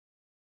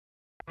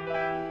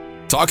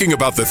Talking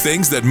about the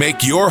things that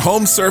make your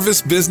home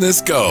service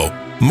business go.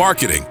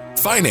 Marketing,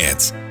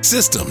 finance,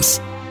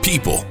 systems,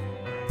 people.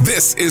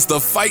 This is the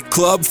Fight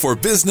Club for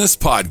Business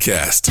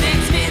podcast.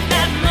 Makes me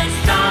that much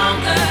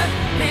stronger.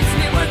 Makes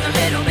me work a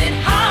little bit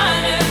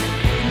harder.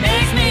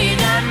 Makes me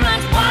that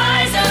much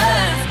wiser.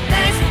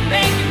 Thanks for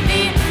making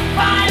me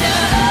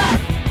fighter.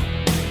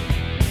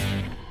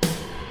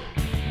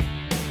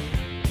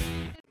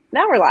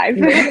 Now we're live.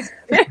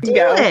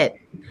 Do it.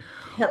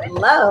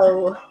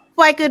 Hello.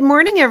 Why, good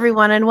morning,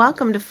 everyone, and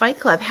welcome to Fight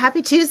Club.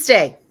 Happy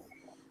Tuesday.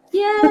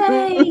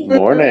 Yay.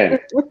 Morning.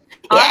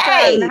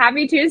 Awesome.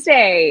 Happy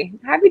Tuesday.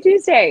 Happy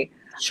Tuesday.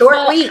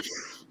 Short week.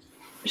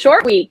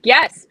 Short week.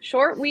 Yes.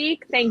 Short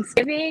week,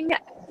 Thanksgiving,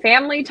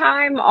 family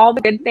time, all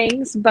the good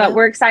things. But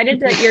we're excited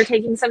that you're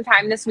taking some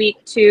time this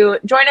week to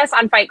join us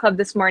on Fight Club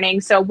this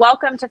morning. So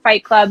welcome to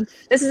Fight Club.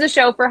 This is a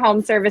show for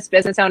home service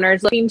business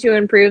owners looking to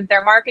improve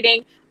their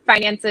marketing,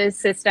 finances,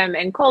 system,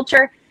 and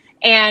culture.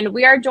 And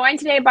we are joined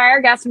today by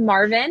our guest,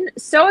 Marvin.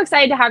 So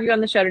excited to have you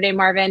on the show today,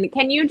 Marvin.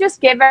 Can you just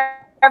give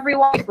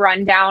everyone a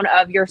rundown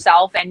of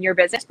yourself and your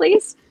business,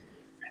 please?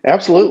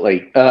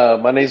 Absolutely.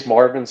 My name is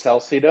Marvin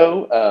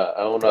Salcido.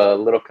 I own a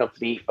little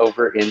company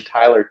over in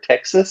Tyler,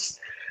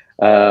 Texas.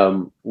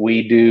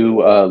 We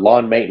do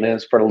lawn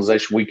maintenance,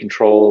 fertilization, weed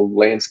control,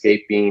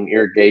 landscaping,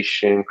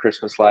 irrigation,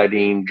 Christmas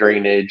lighting,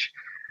 drainage.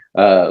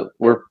 We're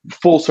a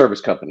full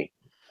service company,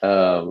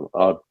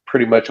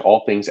 pretty much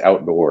all things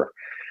outdoor.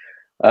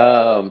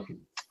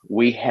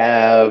 We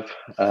have,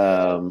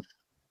 on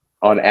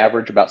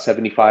average, about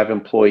 75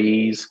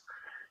 employees,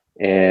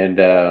 and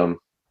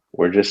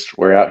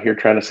we're out here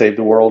trying to save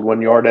the world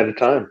 1 yard at a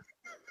time.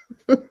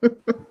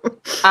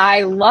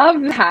 I love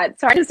that.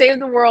 Trying to save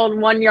the world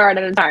 1 yard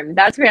at a time.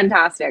 That's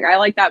fantastic. I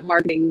like that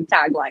marketing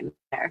tagline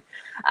there.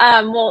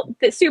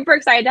 Super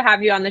excited to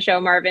have you on the show,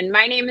 Marvin.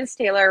 My name is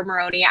Taylor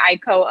Maroney. I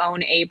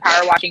co-own a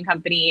power washing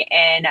company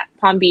in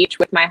Palm Beach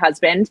with my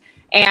husband.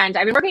 And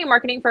I've been working in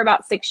marketing for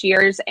about 6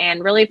 years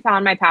and really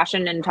found my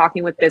passion in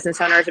talking with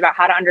business owners about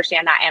how to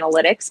understand that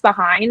analytics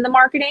behind the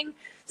marketing.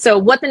 So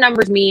what the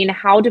numbers mean,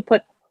 how to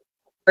put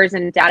numbers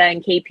and data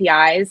and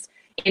KPIs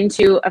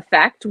into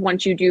effect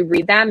once you do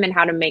read them, and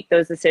how to make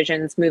those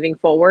decisions moving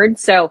forward.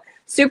 So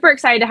super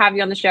excited to have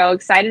you on the show.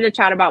 Excited to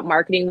chat about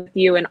marketing with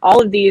you and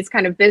all of these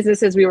kind of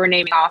businesses we were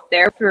naming off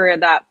there for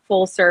that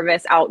full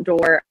service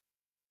outdoor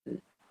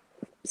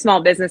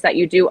small business that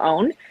you do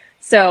own.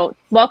 So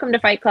welcome to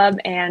Fight Club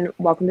and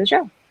welcome to the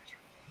show.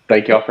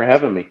 Thank y'all for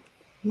having me.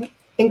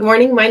 And good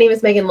morning. My name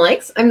is Megan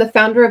Likes. I'm the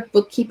founder of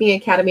Bookkeeping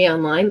Academy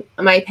Online.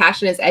 My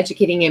passion is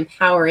educating and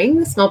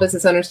empowering small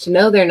business owners to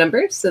know their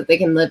numbers so that they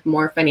can live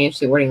more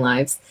financially rewarding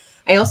lives.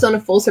 I also own a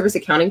full service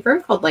accounting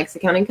firm called Likes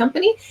Accounting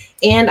Company,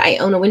 and I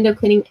own a window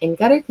cleaning and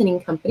gutter cleaning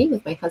company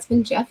with my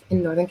husband, Jeff,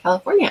 in Northern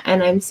California.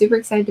 And I'm super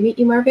excited to meet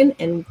you, Marvin,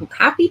 and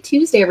happy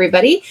Tuesday,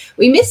 everybody.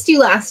 We missed you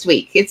last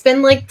week. It's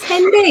been like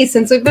 10 days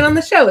since we've been on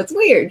the show. It's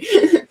weird.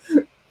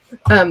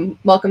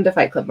 Welcome to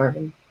Fight Club,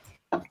 Marvin.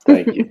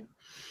 Thank you.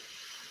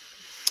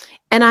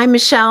 And I'm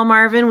Michelle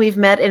Marvin. We've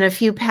met in a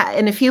few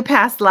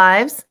past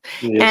lives,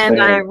 Yes, and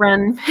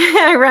ma'am.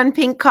 I run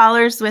Pink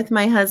Collars with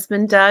my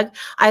husband Doug.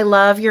 I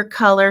love your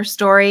color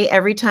story.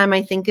 Every time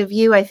I think of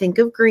you, I think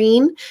of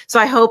green. So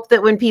I hope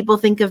that when people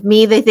think of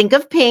me, they think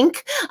of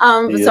pink.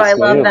 Yes, so I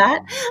love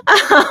ma'am.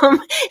 that.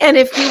 And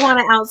if you want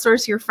to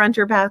outsource your front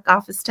or back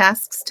office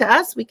tasks to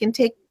us, we can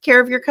take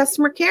care of your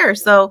customer care.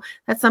 So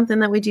that's something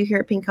that we do here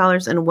at Pink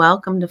Collars. And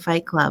welcome to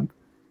Fight Club.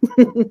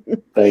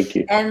 Thank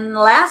you. And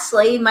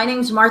lastly, my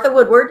name is Martha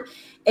Woodward,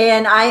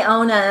 and I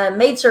own a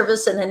maid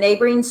service in a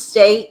neighboring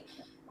state,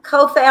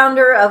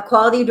 co-founder of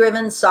Quality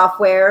Driven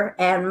Software,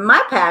 and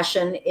my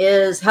passion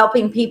is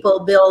helping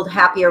people build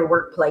happier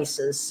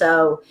workplaces.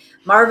 So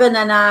Marvin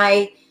and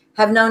I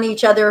have known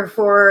each other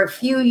for a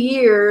few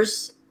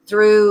years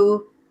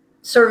through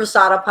Service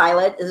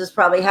Autopilot. This is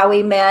probably how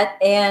we met.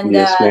 And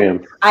Yes,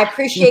 ma'am. I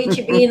appreciate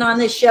you being on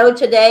this show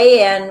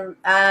today. And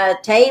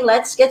Tay,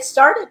 let's get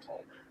started.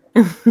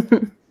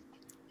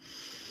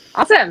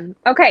 Awesome.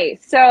 Okay.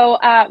 So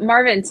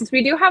Marvin, since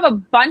we do have a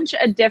bunch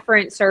of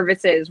different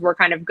services we're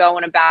kind of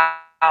going about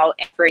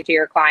offering to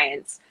your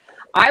clients,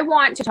 I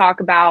want to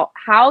talk about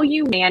how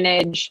you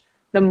manage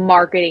the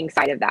marketing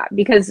side of that,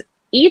 because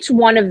each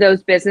one of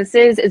those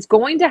businesses is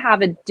going to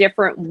have a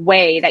different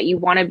way that you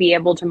want to be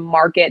able to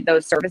market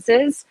those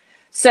services.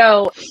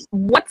 So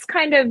what's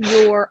kind of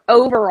your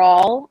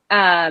overall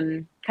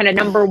kind of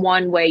number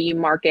one way you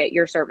market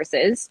your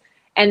services?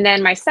 And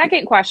then my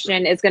second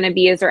question is going to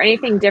be, is there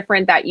anything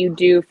different that you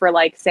do for,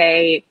 like,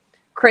 say,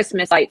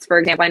 Christmas lights, for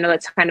example? I know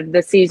that's kind of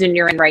the season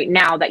you're in right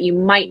now that you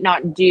might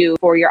not do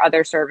for your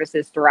other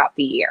services throughout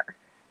the year.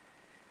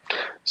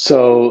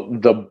 So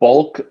the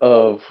bulk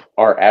of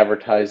our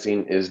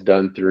advertising is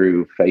done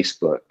through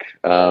Facebook.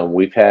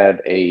 We've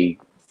had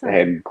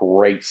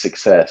great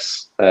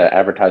success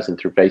advertising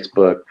through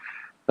Facebook.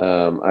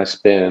 I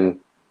spend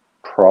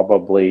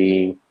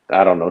probably,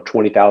 I don't know,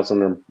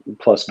 $20,000 or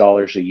plus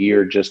a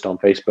year just on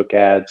Facebook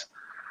ads.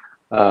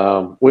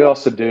 We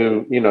also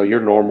do,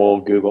 your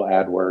normal Google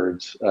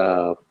AdWords.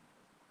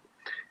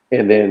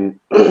 And then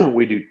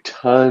we do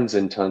tons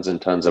and tons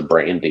and tons of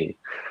branding.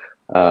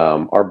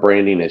 Our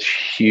branding is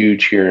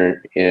huge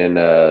here in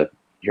the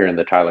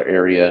Tyler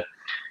area,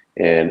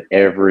 and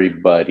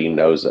everybody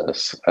knows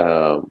us.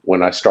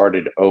 When I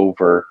started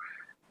over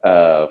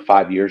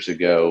 5 years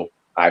ago,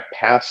 I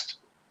passed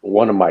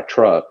one of my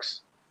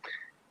trucks,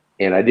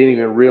 and I didn't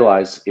even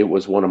realize it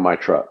was one of my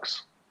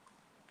trucks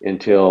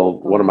until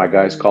one of my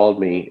guys called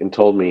me and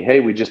told me, "Hey,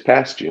 we just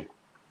passed you."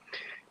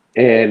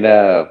 And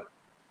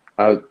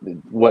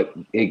what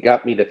it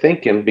got me to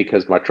thinking,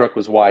 because my truck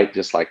was white,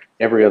 just like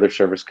every other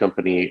service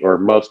company or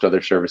most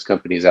other service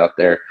companies out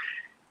there,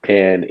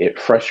 and it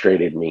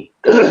frustrated me.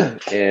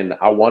 And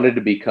I wanted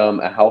to become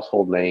a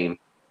household name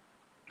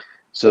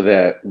so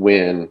that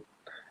when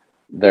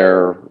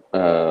their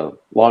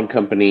lawn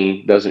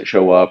company doesn't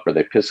show up or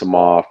they piss them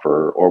off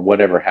or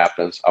whatever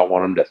happens, I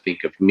want them to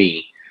think of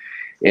me.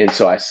 And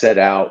so I set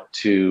out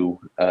to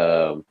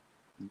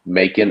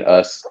making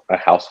us a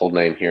household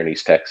name here in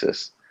East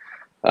Texas.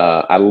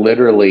 I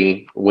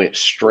literally went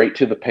straight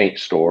to the paint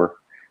store,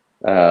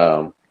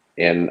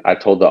 and I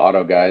told the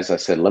auto guys, I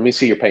said, "Let me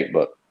see your paint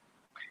book."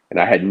 And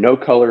I had no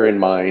color in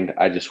mind.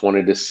 I just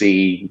wanted to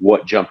see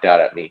what jumped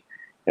out at me.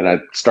 And I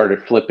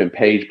started flipping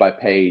page by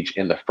page,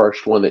 and the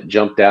first one that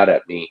jumped out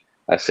at me,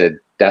 I said,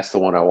 "That's the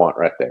one I want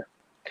right there."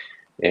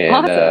 And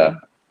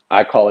Awesome.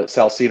 I call it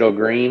Salcedo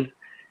Green.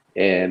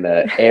 And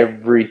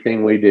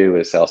everything we do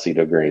is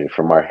Salcedo Green,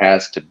 from our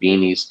hats to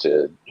beanies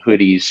to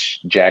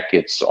hoodies,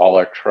 jackets, all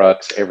our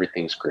trucks,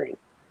 everything's green.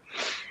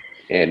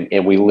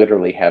 And we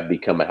literally have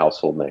become a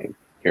household name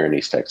here in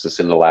East Texas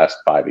in the last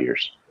 5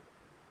 years.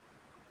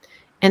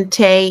 And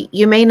Tay,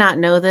 you may not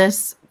know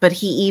this, but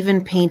he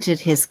even painted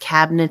his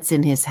cabinets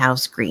in his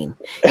house green.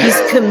 He's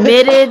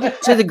committed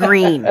to the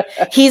green.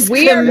 He's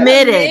We are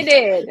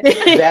committed.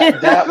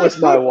 That was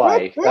my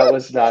wife. That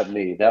was not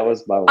me. That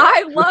was my wife.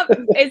 I love.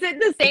 Is it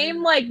the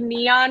same like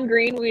neon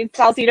green with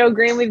Salcedo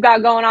green we've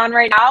got going on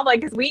right now?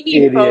 Like, 'cause we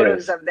need It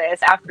photos is. of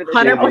this after the show.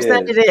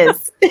 100% it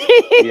is.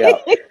 Yeah.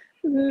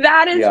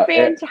 That is Yeah,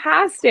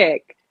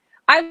 fantastic.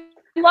 I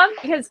love,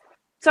 because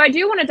so I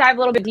do want to dive a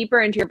little bit deeper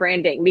into your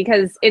branding,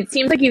 because it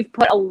seems like you've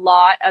put a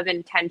lot of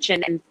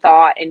intention and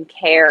thought and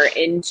care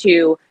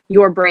into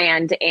your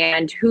brand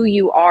and who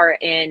you are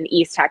in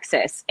East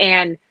Texas.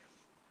 And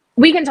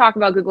we can talk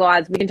about Google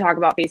Ads, we can talk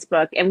about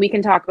Facebook, and we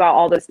can talk about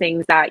all those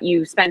things that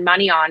you spend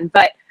money on.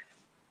 But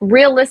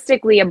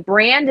realistically, a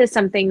brand is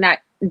something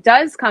that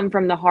does come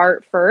from the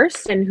heart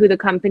first and who the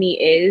company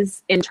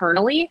is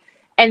internally.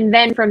 And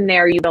then from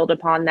there, you build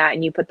upon that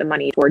and you put the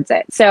money towards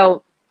it.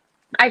 So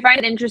I find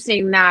it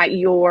interesting that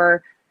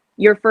your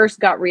first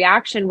gut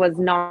reaction was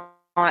not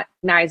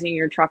recognizing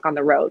your truck on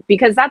the road,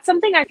 because that's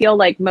something I feel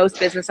like most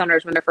business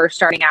owners, when they're first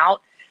starting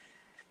out,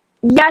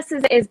 yes,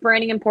 is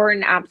branding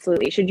important?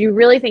 Absolutely. Should you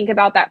really think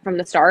about that from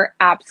the start?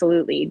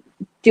 Absolutely.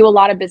 Do a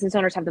lot of business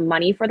owners have the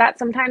money for that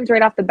sometimes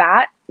right off the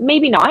bat?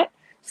 Maybe not.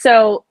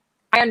 So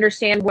I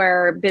understand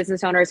where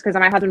business owners, because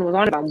my husband was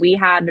one of them, we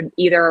had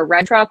either a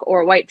red truck or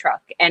a white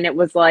truck, and it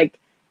was like,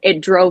 it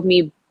drove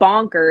me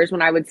bonkers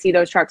when I would see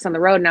those trucks on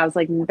the road, and I was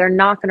like, they're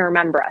not going to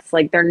remember us.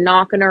 Like, they're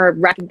not going to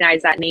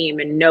recognize that name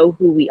and know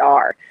who we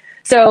are.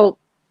 So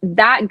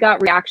that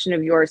gut reaction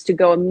of yours to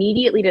go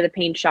immediately to the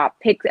paint shop,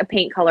 pick a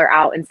paint color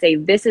out and say,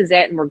 this is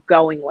it, and we're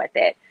going with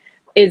it,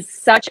 is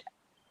such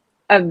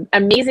an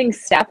amazing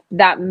step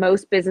that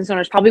most business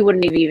owners probably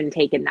wouldn't have even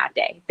taken that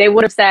day. They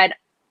would have said,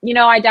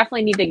 I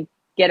definitely need to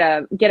get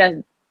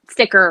a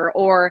sticker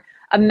or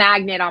a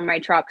magnet on my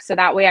truck, so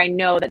that way I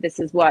know that this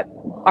is what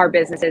our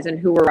business is and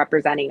who we're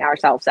representing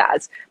ourselves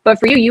as. But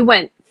for you, you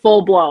went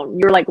full blown.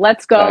 You're like,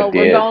 let's go.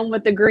 We're going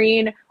with the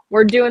green.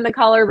 We're doing the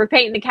color. We're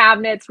painting the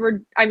cabinets.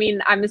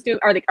 I'm assuming,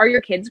 are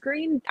your kids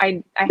green?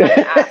 I have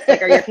to ask,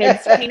 like, are your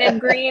kids painted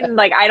green?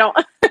 Like, I don't,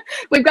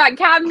 we've got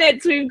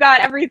cabinets, we've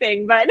got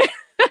everything, but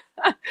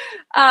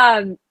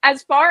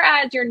as far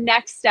as your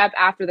next step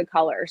after the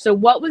color, so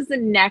what was the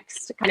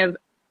next kind of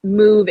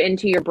move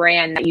into your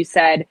brand that you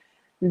said,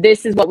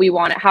 this is what we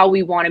want, how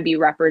we want to be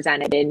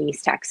represented in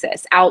East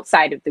Texas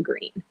outside of the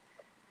green?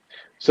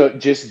 So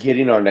just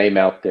getting our name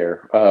out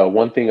there.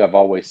 One thing I've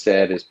always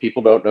said is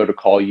people don't know to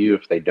call you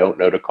if they don't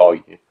know to call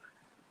you.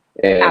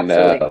 And,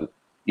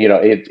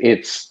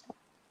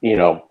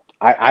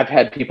 I've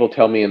had people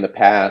tell me in the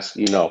past,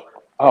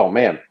 oh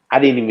man, I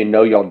didn't even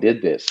know y'all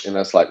did this. And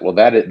that's like, well,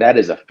 that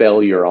is a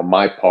failure on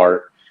my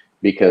part,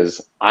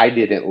 because I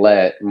didn't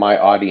let my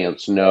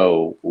audience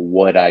know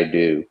what I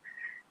do.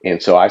 And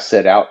so I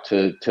set out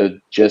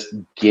to just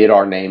get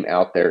our name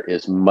out there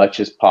as much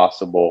as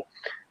possible.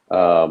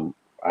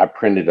 I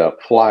printed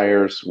up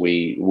flyers.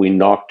 We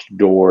knocked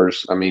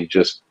doors. I mean,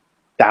 just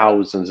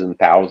thousands and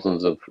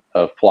thousands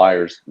of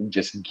flyers,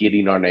 just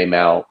getting our name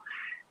out,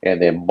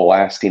 and then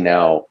blasting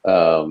out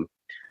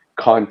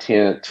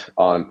content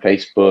on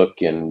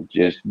Facebook, and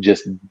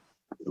just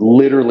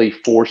literally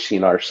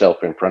forcing ourselves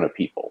in front of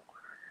people.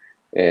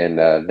 And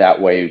that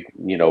way,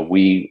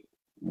 we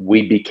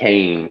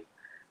became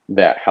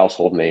that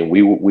household name.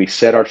 We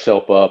set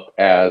ourselves up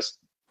as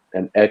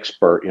an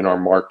expert in our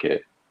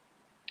market,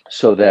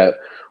 so that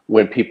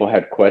when people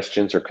had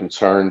questions or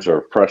concerns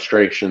or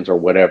frustrations or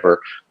whatever,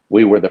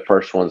 we were the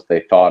first ones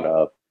they thought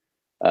of.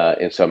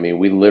 And so, I mean,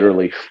 we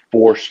literally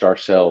forced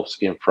ourselves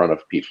in front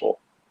of people.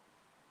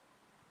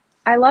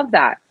 I love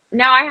that.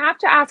 Now I have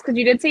to ask, because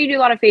you did say you do a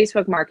lot of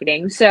Facebook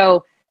marketing.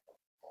 So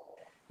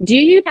do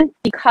you,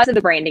 because of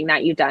the branding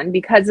that you've done,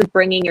 because of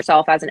bringing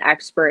yourself as an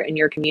expert in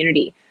your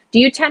community, do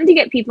you tend to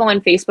get people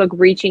on Facebook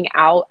reaching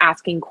out,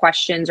 asking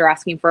questions or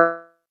asking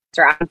for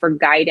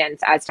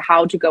guidance as to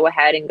how to go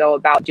ahead and go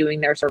about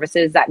doing their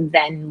services that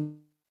then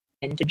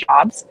into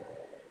jobs?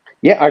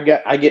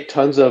 Yeah, I get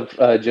tons of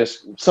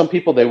just some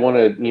people, they want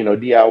to,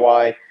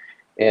 DIY,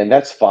 and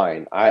that's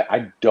fine.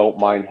 I don't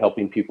mind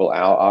helping people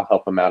out. I'll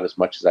help them out as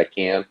much as I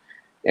can,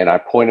 and I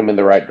point them in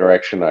the right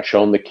direction. I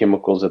show them the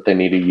chemicals that they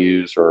need to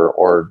use,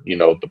 or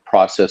the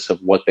process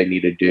of what they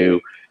need to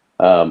do.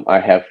 I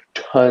have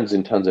tons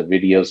and tons of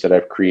videos that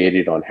I've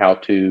created on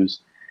how-tos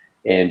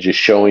and just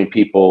showing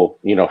people,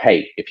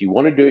 hey, if you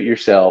want to do it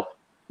yourself,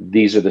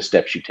 these are the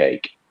steps you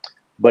take.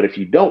 But if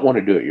you don't want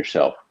to do it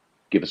yourself,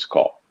 give us a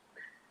call.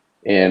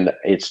 And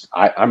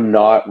I'm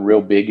not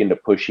real big into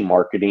pushy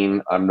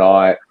marketing. I'm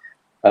not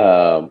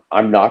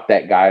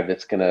that guy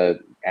that's going to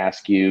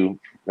ask you.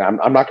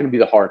 I'm not going to be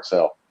the hard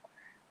sell.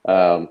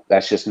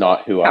 That's just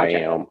not who I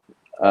am.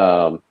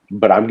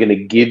 But I'm going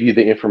to give you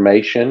the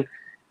information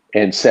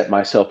and set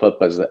myself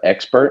up as the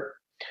expert,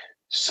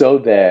 so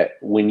that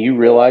when you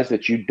realize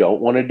that you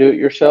don't want to do it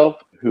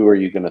yourself, who are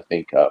you going to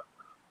think of?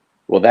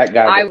 Well, that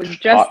guy I was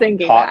just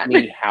thinking taught that.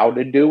 me how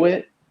to do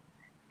it,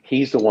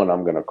 he's the one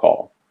I'm going to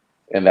call.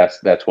 And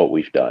that's what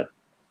we've done.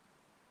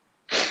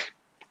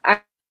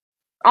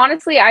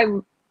 Honestly,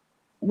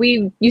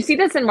 you see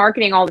this in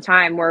marketing all the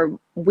time, where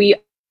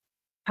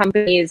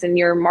companies and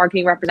your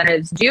marketing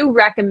representatives do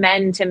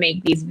recommend to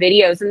make these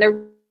videos, and there's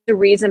a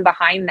reason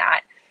behind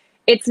that.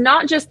 It's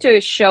not just to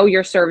show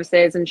your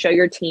services and show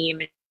your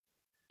team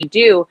you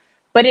do,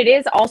 but it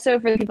is also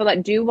for the people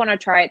that do want to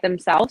try it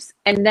themselves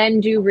and then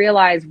do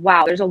realize,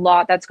 wow, there's a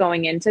lot that's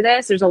going into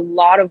this. There's a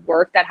lot of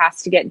work that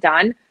has to get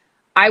done.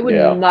 I would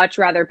much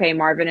rather pay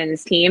Marvin and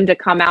his team to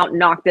come out,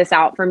 knock this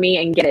out for me,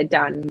 and get it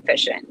done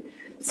efficient.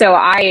 So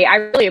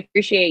I really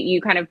appreciate you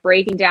kind of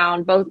breaking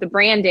down both the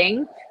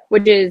branding,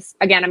 which is,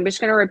 again, I'm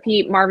just going to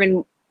repeat,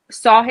 Marvin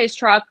saw his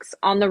trucks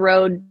on the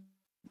road,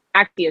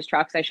 actually his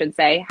trucks, I should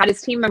say, had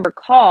his team member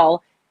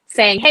call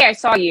saying, hey, I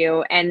saw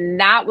you. And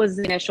that was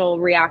the initial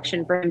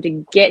reaction for him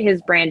to get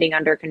his branding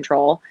under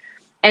control.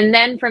 And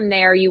then from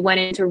there, you went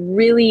into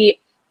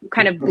really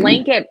kind of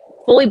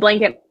fully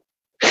blanket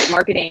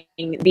marketing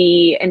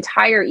the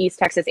entire East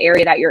Texas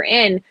area that you're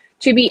in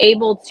to be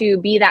able to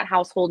be that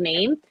household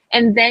name.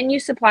 And then you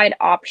supplied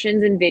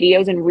options and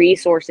videos and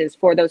resources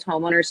for those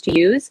homeowners to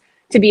use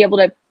to be able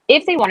to,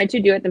 if they wanted to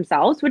do it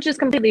themselves, which is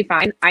completely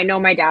fine. I know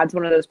my dad's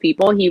one of those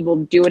people. He will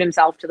do it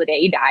himself till the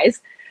day he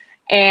dies.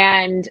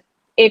 And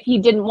if he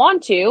didn't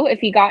want to, if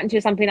he got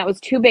into something that was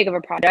too big of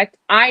a project,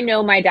 I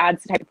know my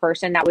dad's the type of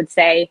person that would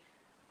say,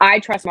 I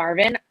trust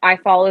Marvin. I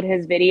followed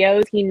his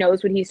videos. He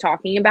knows what he's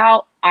talking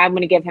about. I'm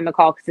going to give him a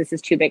call because this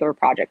is too big of a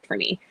project for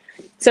me.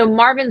 So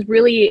Marvin's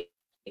really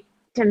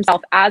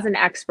himself as an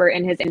expert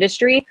in his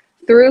industry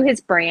through his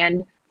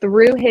brand,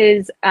 through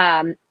his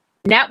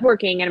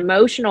networking and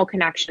emotional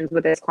connections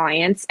with his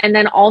clients, and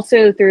then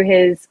also through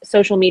his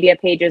social media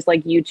pages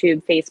like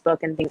YouTube,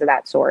 Facebook, and things of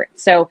that sort.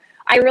 So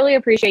I really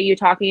appreciate you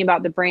talking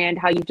about the brand,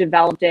 how you've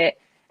developed it,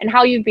 and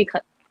how you've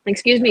become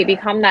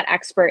that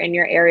expert in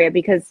your area,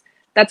 because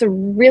that's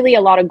really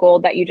a lot of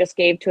gold that you just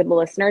gave to the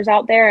listeners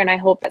out there. And I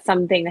hope that's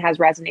something that has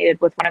resonated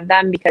with one of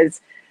them,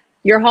 because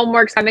your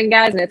homework's coming,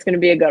 guys, and it's going to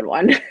be a good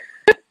one.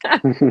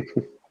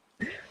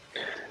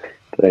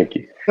 Thank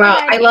you. Well,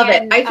 I love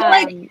it. I feel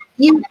like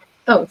you.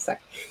 Oh, sorry.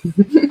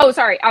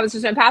 Sorry. I was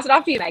just going to pass it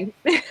off to you, Meg.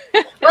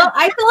 Well,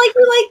 I feel like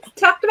we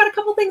talked about a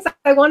couple things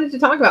I wanted to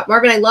talk about.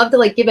 Marvin, I love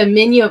to give a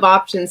menu of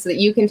options so that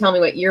you can tell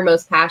me what you're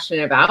most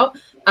passionate about.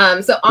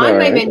 So on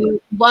my menu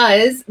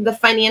was the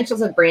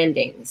financials of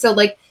branding. So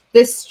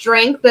the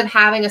strength of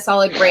having a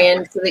solid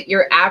brand so that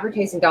your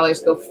advertising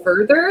dollars go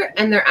further,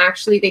 and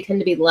they tend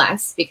to be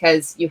less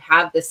because you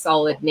have this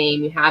solid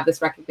name, you have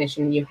this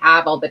recognition, you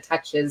have all the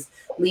touches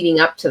leading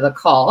up to the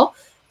call.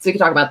 So we can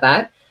talk about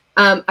that.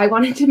 I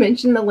wanted to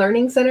mention the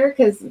Learning Center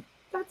because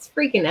that's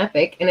freaking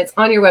epic. And it's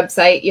on your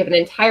website. You have an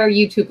entire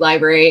YouTube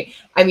library.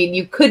 I mean,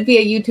 you could be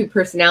a YouTube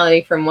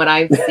personality from what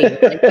I've seen.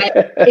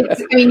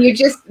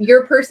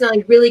 Your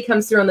personality really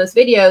comes through on those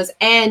videos,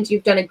 and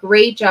you've done a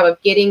great job of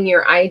getting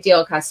your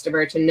ideal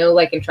customer to know,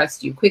 like, and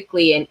trust you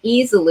quickly and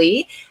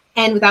easily,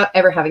 and without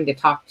ever having to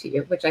talk to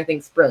you, which I think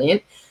is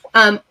brilliant.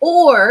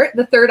 Or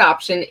the third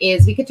option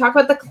is we could talk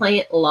about the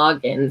Client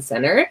Login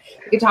Center.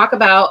 We could talk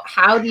about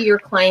how do your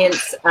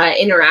clients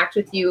interact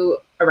with you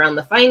around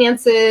the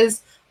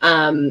finances.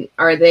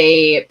 Are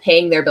they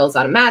paying their bills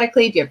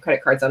automatically? Do you have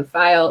credit cards on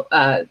file?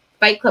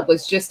 Fight Club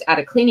was just at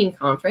a cleaning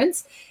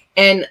conference,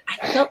 And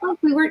I felt like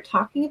we weren't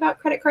talking about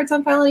credit cards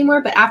on file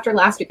anymore. But after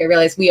last week, I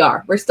realized we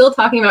are. We're still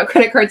talking about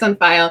credit cards on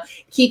file,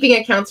 keeping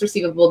accounts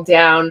receivable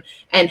down,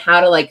 and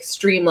how to like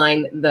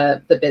streamline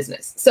the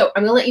business. So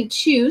I'm going to let you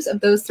choose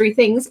of those three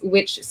things,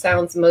 which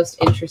sounds most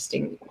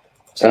interesting.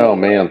 Oh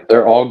man,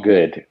 they're all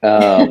good.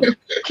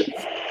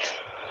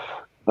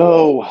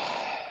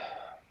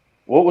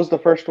 What was the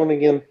first one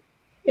again?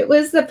 It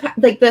was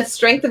the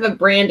strength of a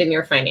brand in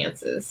your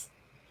finances.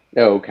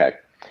 Oh, okay.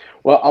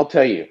 Well, I'll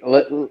tell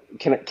you.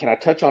 Can I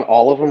touch on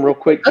all of them real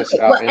quick? Okay,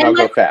 And I'll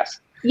go fast.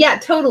 Yeah,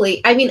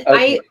 totally. I mean,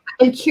 Okay.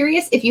 I'm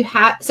curious if you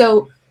have.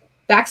 So,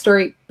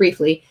 backstory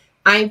briefly.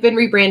 I've been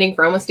rebranding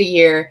for almost a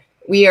year.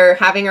 We are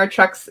having our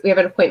trucks. We have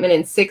an appointment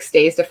in 6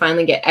 days to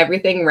finally get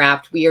everything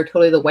wrapped. We are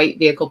totally the white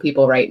vehicle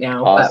people right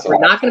now, but we're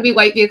not going to be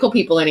white vehicle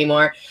people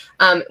anymore.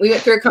 We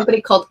went through a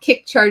company called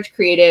Kick Charge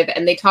Creative,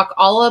 and they talk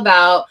all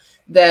about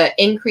the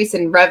increase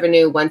in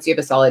revenue once you have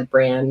a solid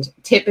brand.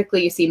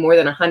 Typically, you see more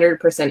than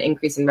 100%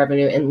 increase in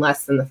revenue in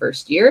less than the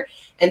first year.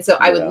 And so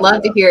I would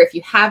love to hear if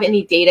you have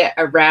any data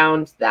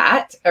around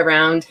that,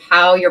 around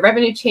how your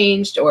revenue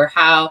changed or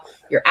how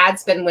your ad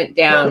spend went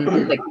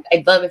down. Like,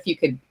 I'd love if you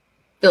could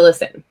fill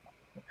us in.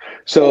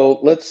 So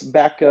let's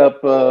back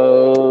up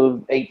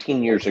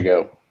 18 years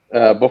ago.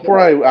 Before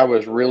I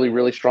was really,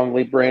 really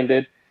strongly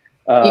branded,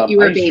 You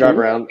were I used to drive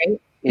around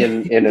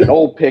in an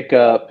old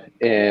pickup,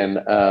 and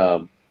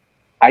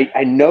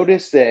I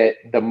noticed that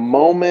the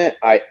moment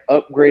I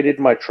upgraded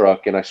my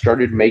truck and I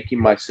started making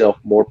myself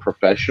more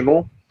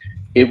professional,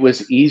 it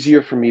was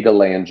easier for me to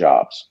land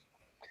jobs.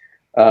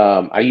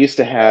 I used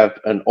to have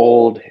an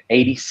old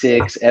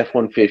 86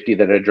 F-150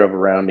 that I drove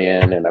around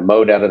in, and I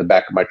mowed out of the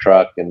back of my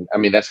truck. And I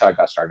mean, that's how I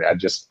got started.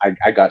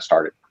 I got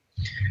started.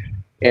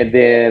 And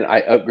then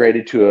I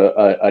upgraded to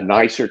a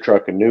nicer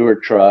truck, a newer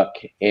truck,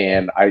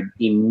 and I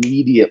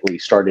immediately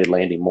started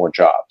landing more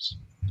jobs.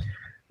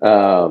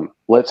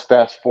 Let's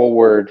fast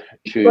forward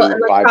to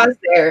pause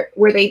there.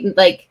 Were they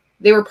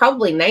were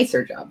probably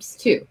nicer jobs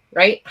too,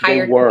 right?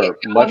 They were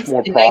much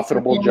more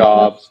profitable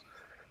jobs.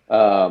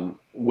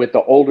 With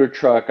the older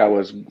truck, I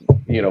was,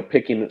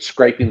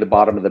 scraping the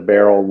bottom of the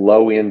barrel,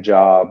 low end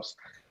jobs,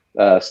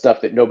 stuff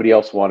that nobody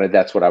else wanted.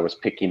 That's what I was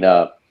picking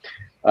up.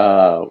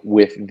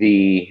 With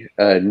the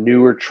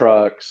newer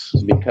trucks,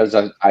 because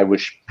I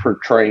was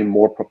portraying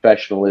more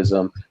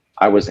professionalism,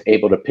 I was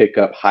able to pick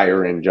up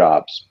higher end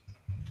jobs.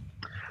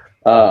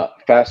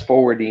 Fast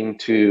forwarding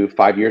to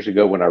 5 years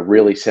ago when I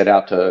really set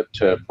out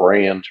to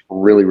brand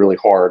really, really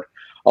hard,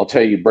 I'll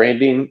tell you,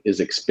 branding is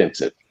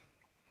expensive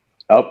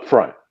up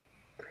front.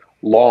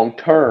 Long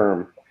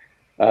term,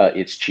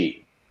 it's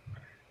cheap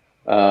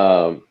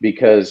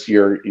because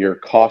your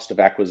cost of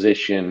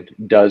acquisition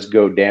does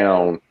go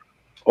down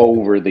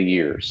over the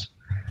years.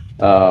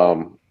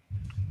 On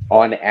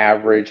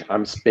average,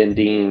 I'm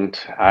spending,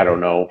 I don't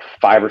know,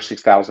 $5,000 or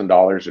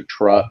 $6,000 a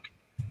truck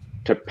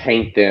to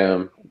paint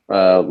them,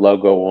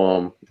 logo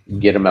them,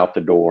 get them out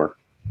the door.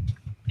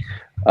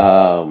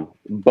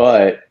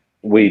 But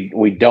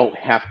we don't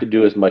have to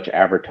do as much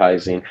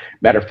advertising.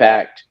 Matter of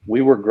fact,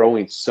 we were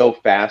growing so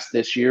fast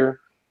this year.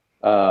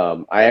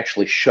 I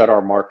actually shut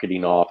our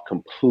marketing off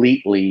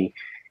completely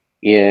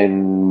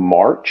in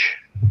March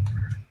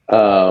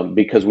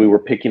because we were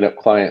picking up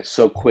clients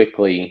so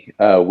quickly.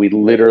 We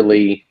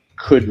literally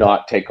could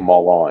not take them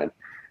all on.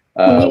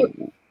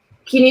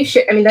 Can you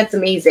share? I mean, that's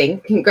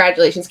amazing.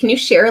 Congratulations. Can you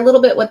share a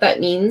little bit what that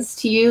means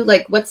to you?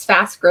 Like, what's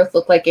fast growth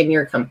look like in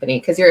your company?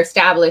 Because you're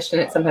established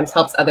and it sometimes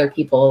helps other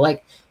people.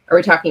 Like, are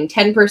we talking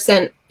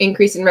 10%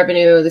 increase in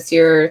revenue this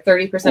year,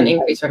 30%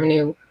 increase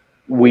revenue?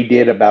 We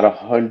did about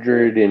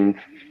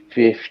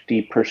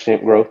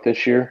 150% growth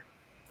this year.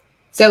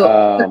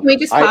 So can we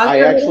just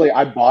pause?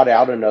 I bought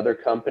out another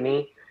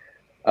company,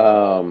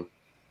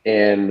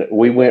 and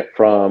we went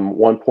from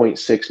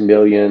 1.6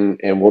 million,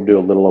 and we'll do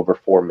a little over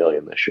 4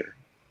 million this year.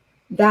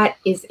 That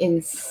is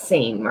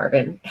insane,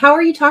 Marvin. How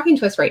are you talking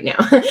to us right now?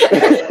 How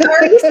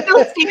are you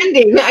still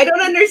standing? I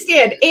don't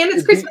understand. And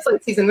it's Christmas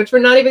light season, which we're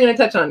not even going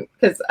to touch on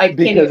because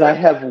I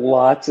have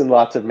lots and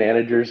lots of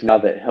managers now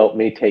that help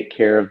me take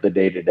care of the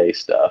day-to-day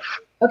stuff.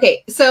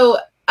 Okay, so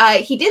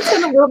he did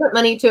spend a little bit of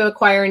money to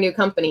acquire a new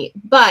company,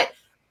 but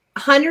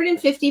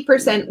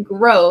 150%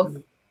 growth,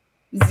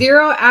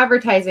 zero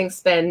advertising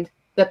spend,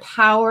 the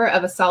power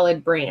of a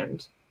solid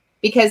brand.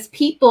 Because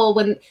people,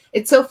 when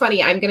it's so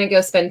funny, I'm going to go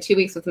spend 2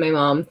 weeks with my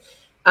mom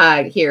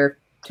here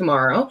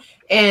tomorrow.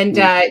 And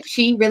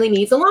she really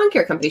needs a lawn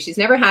care company. She's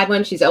never had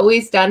one. She's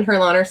always done her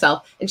lawn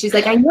herself. And she's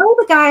like, I know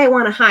the guy I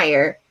want to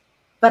hire,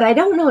 but I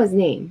don't know his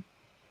name.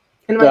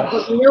 And I'm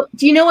like, well,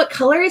 do you know what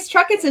color his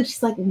truck is? And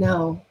she's like,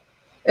 no.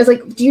 I was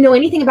like, do you know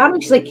anything about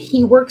him? She's like,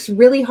 he works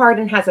really hard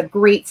and has a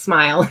great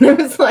smile. And I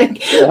was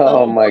like,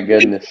 oh my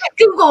goodness.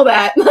 Google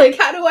that. Like,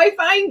 how do I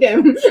find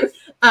him? So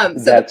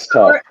that's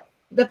tough.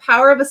 The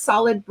power of a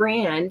solid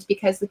brand,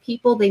 because the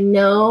people, they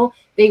know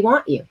they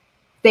want you.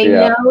 They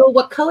know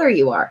what color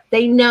you are.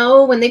 They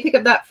know when they pick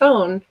up that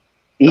phone.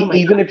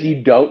 Even if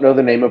you don't know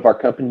the name of our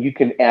company, you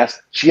can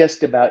ask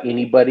just about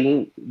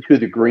anybody who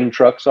the green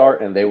trucks are,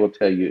 and they will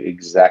tell you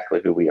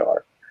exactly who we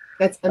are.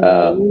 That's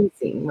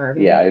amazing,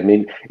 Marvin. Yeah, I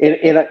mean,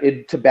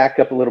 and to back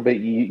up a little bit,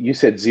 you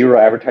said zero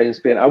advertising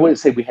spend. I wouldn't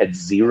say we had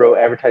zero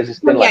advertising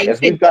spend. Well, yeah, Like you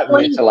as we've said gotten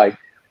 20 into like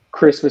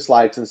Christmas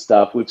lights and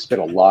stuff, we've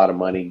spent a lot of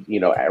money,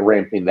 at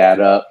ramping that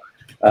up.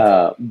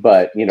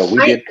 But we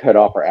did cut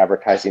off our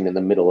advertising in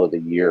the middle of the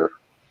year.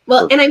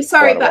 Well, and I'm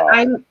sorry, quite a but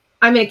while.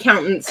 I'm an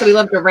accountant, so we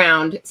love to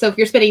round. So if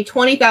you're spending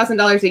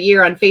 $20,000 a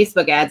year on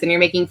Facebook ads and you're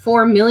making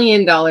 $4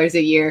 million a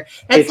year,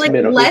 that's It's like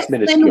it's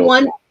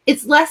minuscule.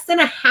 It's less than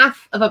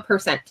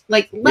 0.5%.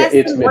 Like less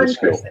it's than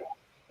minuscule. 1%.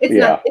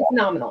 It's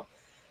nominal.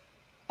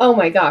 Oh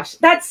my gosh,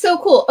 that's so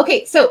cool.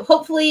 Okay, so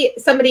hopefully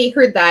somebody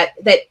heard that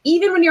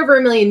even when you're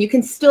over $1 million, you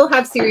can still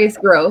have serious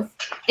growth.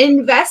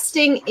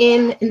 Investing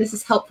in, and this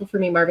is helpful for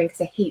me, Marvin, because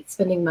I hate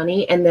spending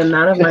money, and the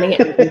amount of money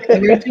I'm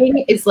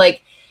hemorrhaging is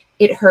like,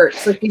 it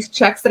hurts. Like these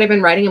checks that I've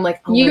been writing, I'm like,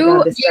 oh my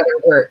God, this better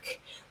work.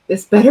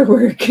 This better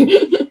work.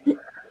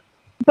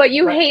 But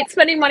you hate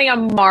spending money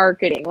on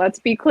marketing. Let's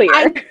be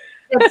clear.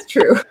 That's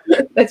true.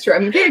 That's true.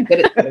 I'm very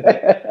good at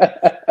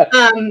that.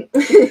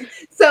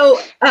 So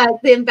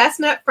the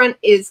investment up front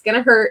is going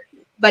to hurt,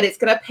 but it's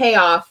going to pay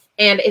off,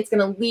 and it's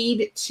going to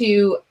lead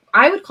to,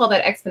 I would call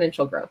that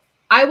exponential growth.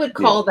 I would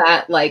call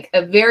that like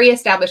a very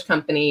established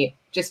company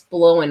just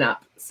blowing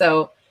up.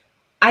 So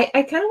I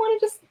kind of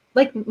want to just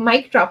like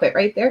mic drop it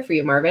right there for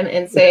you, Marvin,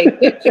 and say,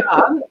 good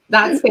job.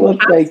 That's fantastic. Well,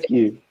 thank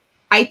you.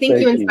 I think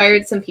you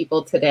inspired some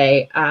people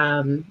today.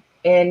 And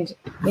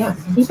yeah,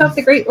 keep up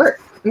the great work.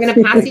 I'm going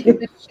to pass you to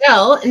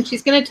Michelle, and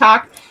she's going to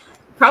talk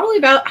probably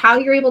about how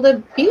you're able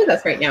to be with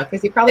us right now,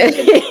 because you probably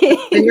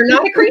and you're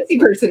not a crazy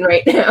person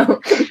right now.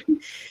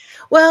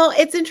 Well,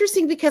 it's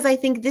interesting because I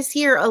think this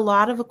year a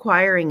lot of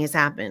acquiring has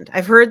happened.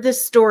 I've heard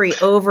this story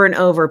over and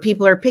over.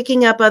 People are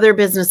picking up other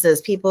businesses.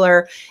 People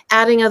are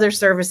adding other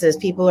services.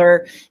 People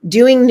are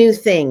doing new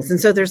things. And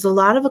so there's a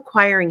lot of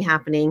acquiring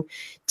happening.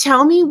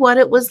 Tell me what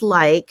it was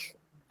like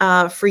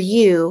for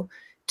you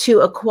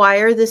to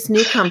acquire this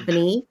new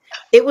company.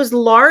 It was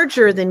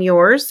larger than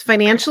yours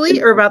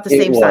financially, or about the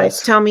same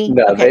size? Tell me.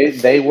 No, okay.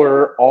 they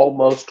were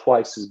almost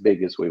twice as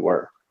big as we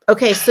were.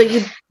 Okay, so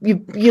you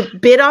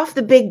bid off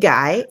the big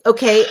guy.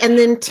 Okay, and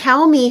then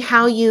tell me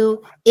how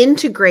you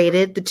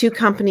integrated the two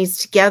companies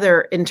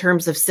together in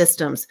terms of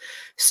systems.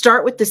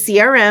 Start with the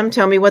CRM.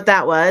 Tell me what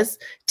that was.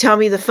 Tell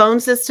me the phone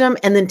system,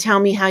 and then tell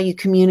me how you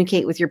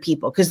communicate with your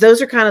people, because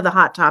those are kind of the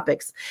hot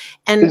topics.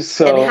 And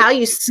how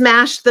you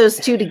smashed those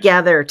two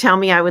together. Tell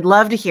me. I would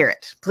love to hear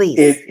it,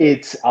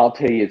 please. I'll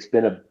tell you, it's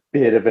been a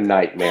bit of a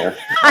nightmare.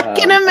 I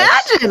can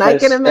imagine.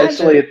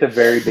 Especially at the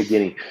very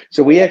beginning.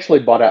 So we actually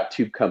bought out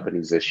two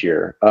companies this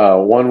year.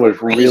 One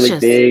was really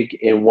big,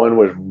 and one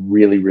was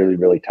really, really,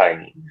 really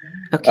tiny.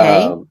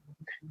 Okay.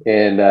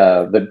 And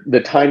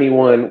the tiny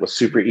one was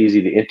super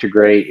easy to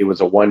integrate. It was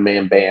a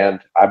one-man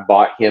band. I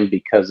bought him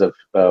because of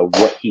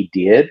what he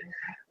did.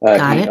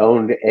 He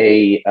owned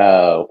a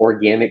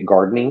organic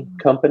gardening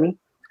company.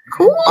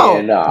 Cool.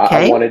 And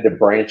I wanted to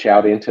branch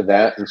out into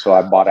that, and so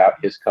I bought out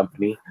his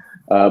company.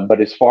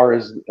 But as far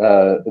as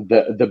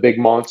the big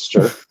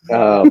monster,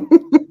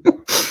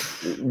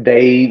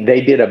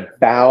 they did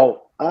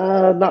about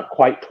not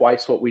quite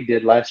twice what we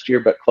did last year,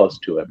 but close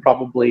to it.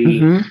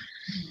 Probably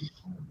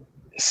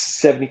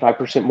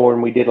 75% more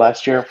than we did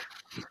last year.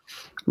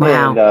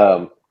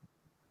 Wow. And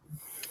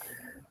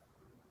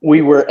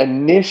we were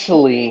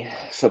initially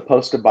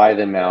supposed to buy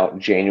them out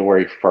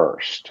January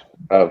 1st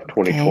of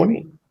 2020.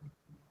 Okay.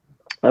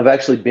 I've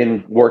actually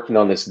been working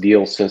on this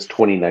deal since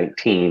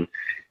 2019.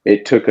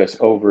 It took us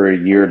over a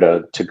year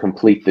to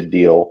complete the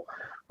deal.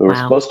 We were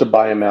supposed to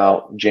buy them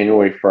out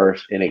January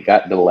 1st, and it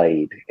got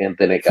delayed, and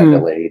then it got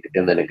delayed,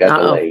 and then it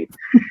got delayed.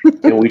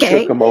 And we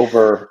took them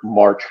over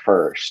March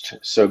 1st.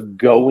 So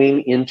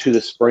going into the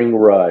spring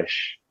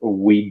rush,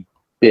 we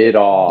bid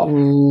off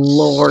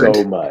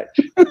so much.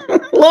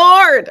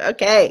 Lord,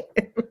 okay.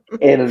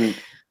 And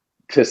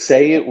to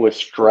say it was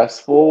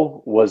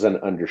stressful was an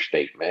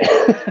understatement.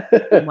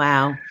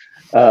 Wow.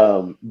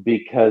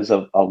 Because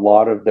of a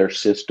lot of their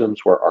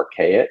systems were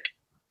archaic.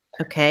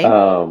 Okay.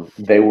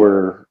 They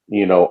were,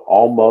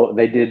 almost,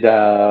 they did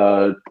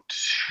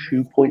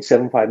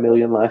 2.75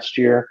 million last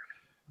year.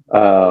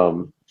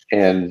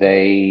 And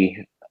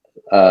they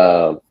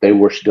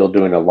were still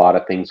doing a lot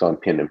of things on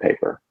pen and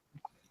paper.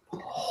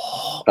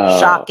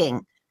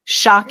 Shocking.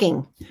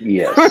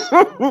 Yes.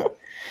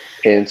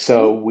 And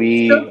so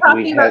we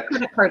had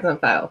credit cards on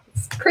file.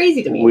 It's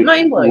crazy to me.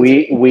 Mind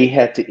blowing. We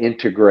had to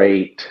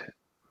integrate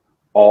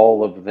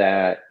all of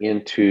that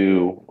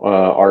into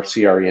our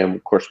CRM.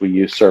 Of course, we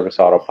use Service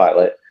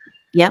Autopilot.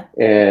 Yep.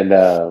 And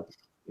I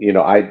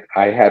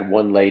had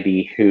one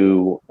lady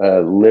who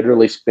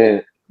literally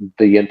spent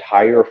the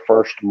entire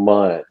first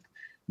month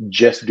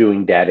just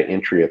doing data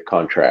entry of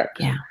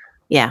contracts.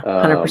 Yeah,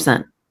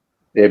 100%.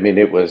 I mean,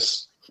 it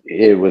was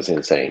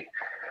insane.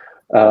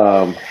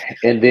 And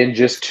then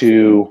just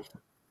to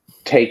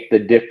take the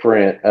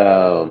different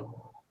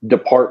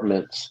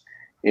departments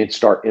and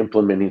start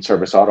implementing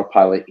Service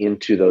Autopilot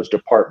into those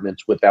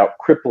departments without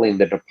crippling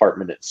the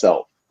department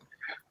itself.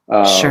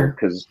 Sure.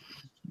 Because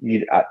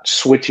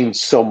switching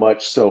so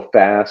much so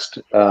fast.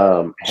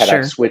 Had I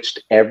Sure.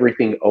 switched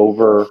everything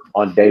over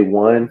on day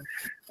one,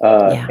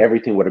 Yeah.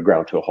 everything would have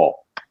ground to a halt.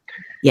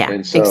 Yeah,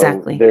 And so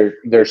exactly.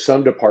 there's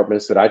some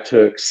departments that I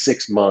took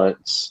 6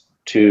 months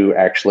to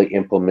actually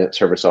implement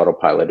Service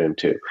Autopilot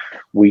into.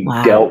 We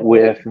Wow. dealt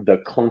with the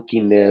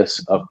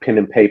clunkiness of pen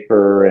and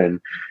paper and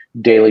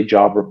daily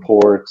job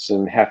reports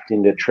and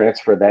having to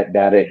transfer that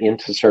data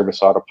into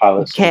Service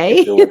Autopilot so we Okay.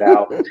 could fill it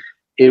out.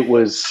 It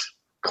was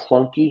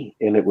clunky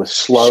and it was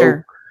slow.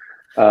 Sure.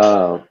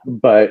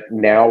 But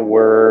now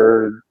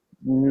we're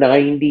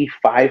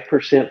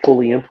 95%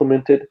 fully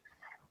implemented.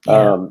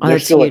 Yeah. Oh, There's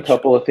that's still huge. a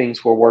couple of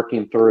things we're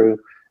working through,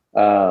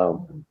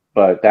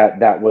 but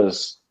that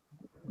was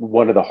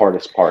one of the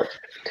hardest parts.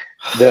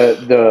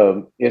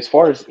 The as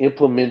far as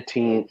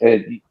implementing,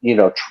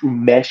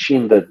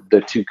 meshing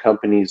the two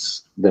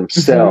companies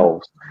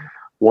themselves.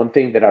 One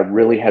thing that I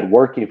really had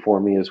working for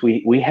me is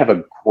we have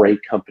a great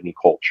company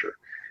culture,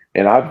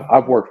 and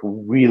I've worked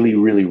really,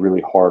 really,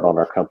 really hard on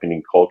our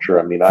company culture.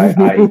 I mean,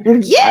 I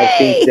think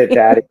Yay!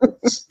 that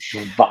is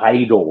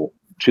vital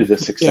to the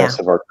success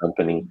of our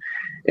company.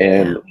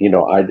 And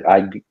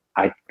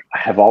I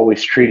have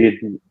always treated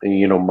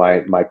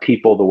my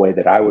people the way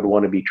that I would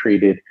want to be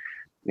treated.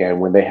 And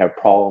when they have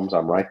problems,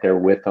 I'm right there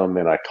with them,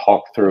 and I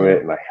talk through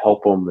it, and I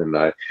help them, and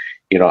I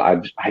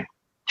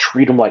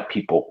treat them like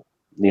people.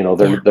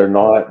 They're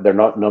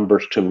not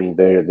numbers to me.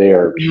 They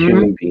are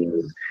human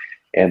beings,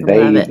 and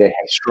Love it. they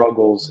have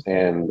struggles,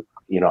 and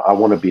I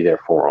want to be there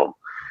for them.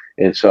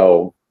 And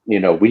so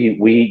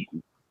we've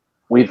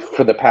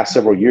for the past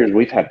several years,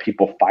 we've had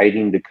people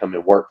fighting to come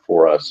and work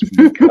for us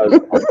because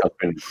of our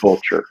company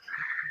culture.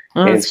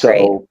 Oh, And that's great.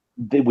 so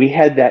we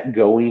had that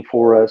going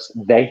for us.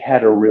 They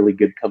had a really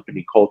good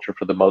company culture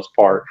for the most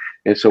part.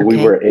 And so we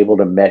Okay. were able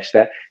to mesh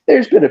that.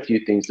 There's been a few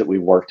things that we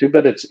worked through,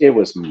 but it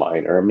was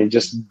minor. I mean,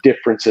 just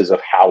differences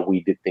of how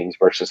we did things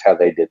versus how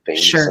they did things.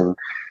 Sure.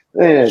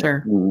 And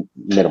Sure.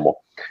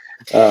 minimal.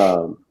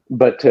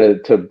 But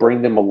to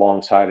bring them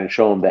alongside and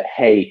show them that,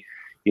 hey,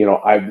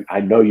 I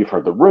know you've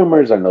heard the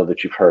rumors. I know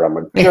that you've heard I'm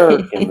a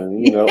jerk,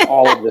 and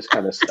all of this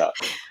kind of stuff.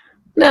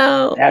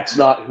 No. That's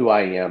not who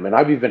I am. And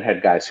I've even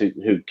had guys who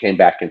came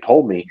back and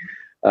told me.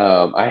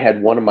 I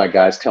had one of my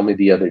guys tell me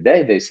the other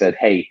day. They said,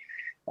 "Hey,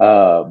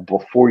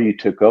 before you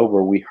took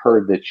over, we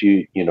heard that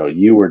you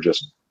were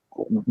just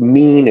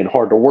mean and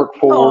hard to work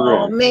for."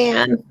 Oh,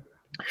 man.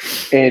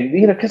 And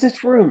because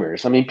it's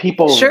rumors. I mean,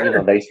 people,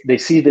 Sure. they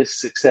see this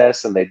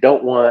success and they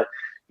don't want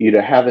you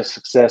to have a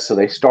success, so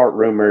they start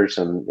rumors,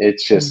 and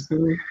it's just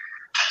Mhm.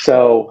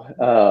 so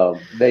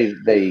they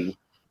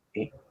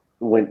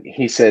when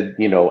he said,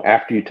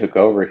 after you took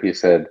over, he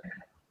said,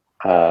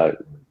 that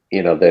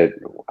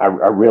I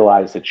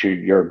realized that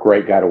you're a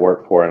great guy to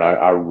work for, and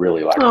I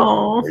really like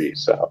Aw. working for you.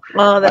 So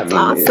Oh, that's it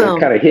awesome.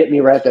 kind of hit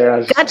me right there. I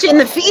was Got you in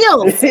the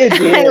feels. It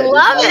did. I It love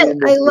got me it. in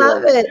the I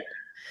love feels. it.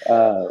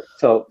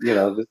 So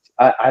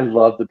I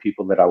love the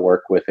people that I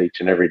work with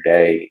each and every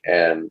day,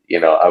 and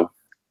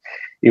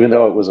even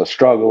though it was a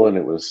struggle and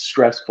it was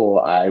stressful,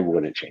 I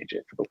wouldn't change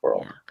it for the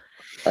world.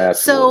 I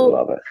absolutely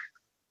love it.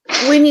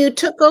 When you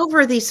took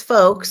over these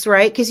folks,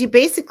 right? Because you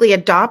basically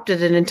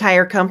adopted an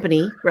entire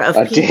company of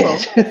I people.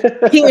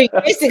 did. You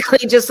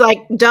basically just like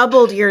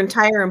doubled your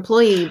entire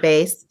employee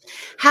base.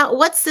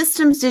 What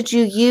systems did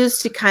you use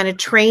to kind of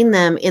train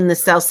them in the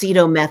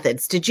Salcedo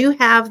methods? Did you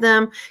have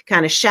them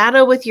kind of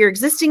shadow with your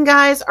existing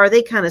guys? Are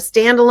they kind of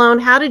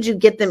standalone? How did you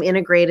get them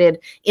integrated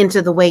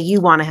into the way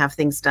you want to have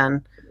things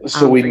done?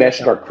 So we for meshed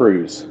yourself? our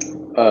crews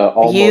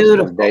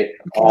Beautiful. Okay.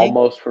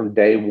 almost from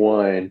day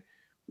one.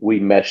 We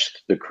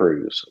meshed the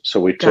crews. So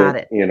we Got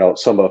took it.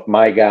 some of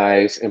my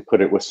guys and put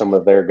it with some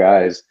of their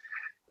guys,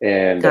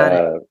 and Got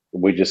it.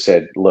 we just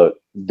said, look,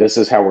 this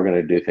is how we're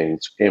going to do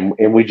things. And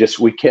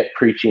we kept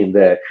preaching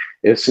that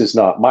this is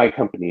not my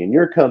company and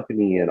your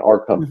company and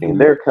our company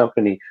and their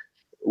company.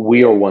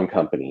 We are one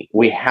company.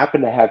 We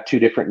happen to have two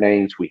different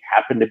names. We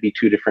happen to be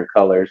two different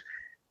colors.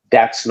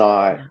 That's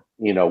not,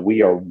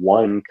 we are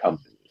one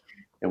company.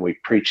 And we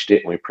preached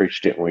it and we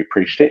preached it and we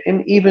preached it.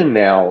 And even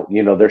now,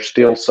 there's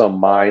still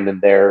some mine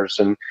and theirs.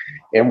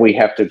 And we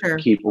have to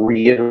keep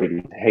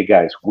reiterating, hey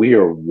guys, we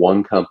are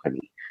one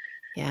company.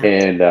 Yeah.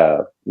 And,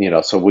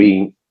 so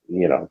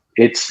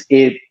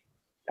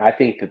I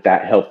think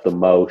that helped the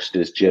most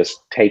is just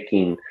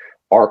taking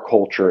our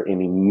culture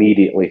and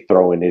immediately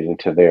throwing it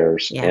into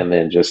theirs. And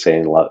then just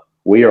saying, look,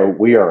 we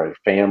are a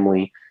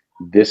family.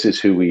 This is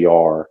who we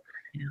are.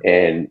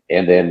 And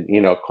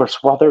then, of course,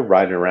 while they're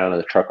riding around in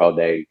the truck all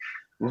day,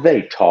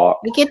 they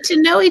talk. We get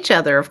to know each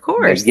other, of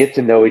course. They get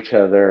to know each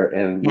other,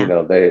 and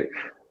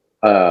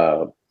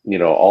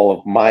all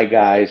of my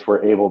guys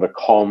were able to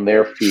calm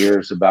their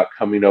fears about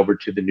coming over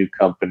to the new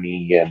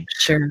company, and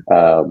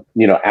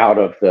out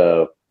of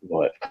the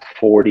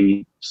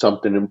 40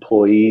 something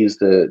employees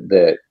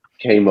that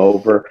came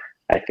over,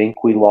 I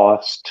think we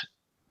lost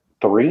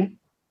 3.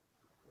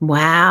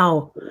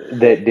 Wow.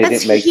 That didn't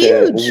That's make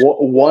huge.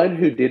 one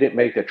who didn't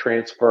make the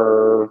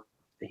transfer.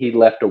 He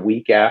left a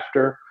week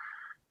after.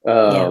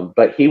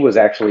 But he was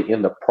actually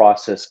in the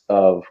process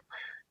of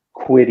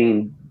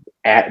quitting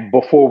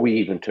before we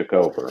even took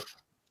over.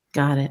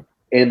 Got it.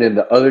 And then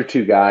the other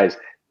two guys,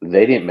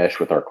 they didn't mesh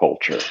with our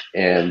culture,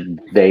 and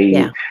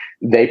they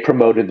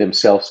promoted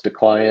themselves to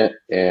client,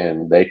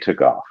 and they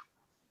took off.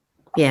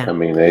 Yeah. I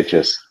mean,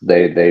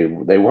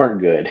 they weren't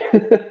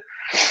good.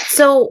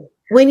 So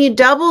when you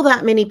double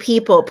that many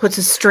people, it puts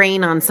a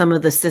strain on some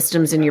of the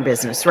systems in your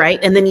business, right?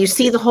 And then you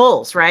see the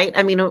holes, right?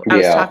 I mean, I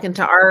was talking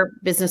to our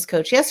business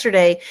coach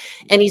yesterday,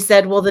 and he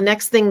said, well, the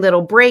next thing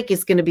that'll break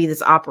is going to be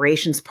this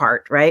operations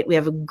part, right? We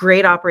have a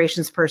great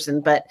operations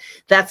person, but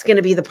that's going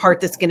to be the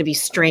part that's going to be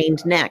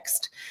strained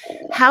next.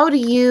 How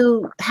did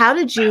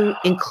you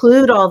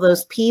include all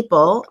those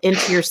people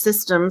into your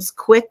systems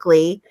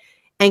quickly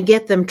and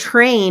get them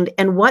trained?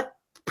 And what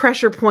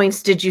pressure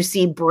points did you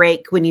see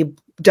break when you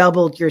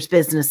doubled your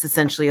business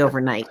essentially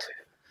overnight?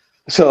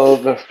 So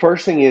the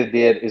first thing it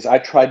did is I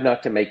tried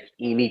not to make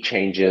any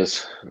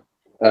changes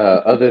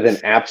other than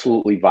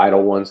absolutely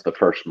vital ones the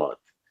first month.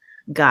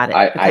 Got it.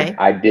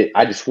 Okay.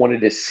 I just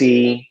wanted to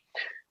see,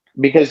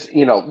 because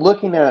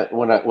looking at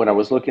when I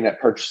was looking at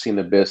purchasing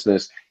the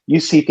business,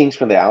 you see things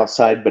from the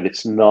outside, but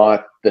it's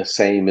not the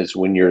same as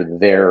when you're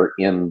there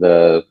in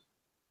the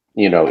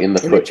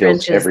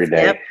foothills every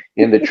day,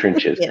 in the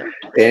trenches.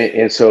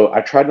 And so I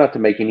tried not to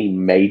make any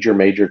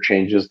major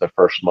changes the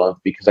first month,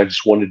 because I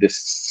just wanted to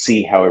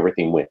see how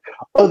everything went.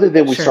 Other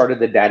than we started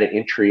the data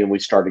entry and we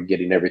started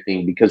getting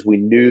everything, because we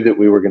knew that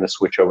we were going to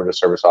switch over to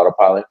Service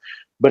Autopilot,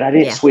 but I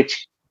didn't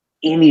switch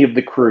any of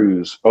the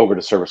crews over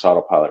to Service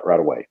Autopilot right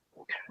away.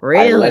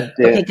 Really?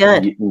 Okay,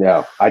 good.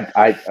 No,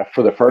 I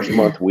for the first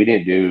month, we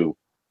didn't do,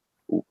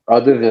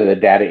 other than the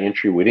data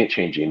entry, we didn't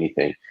change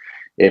anything.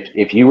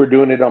 If you were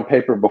doing it on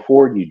paper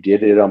before, you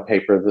did it on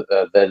paper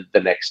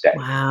the next day.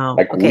 Wow.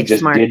 Like, we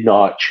just did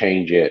not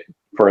change it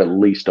for at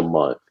least a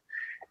month.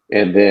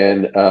 And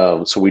then,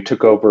 so we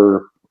took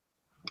over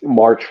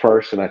March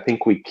 1st, and I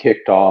think we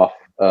kicked off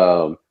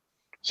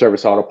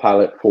Service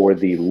Autopilot for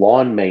the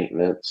lawn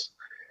maintenance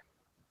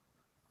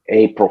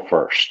April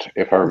 1st,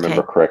 if I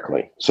remember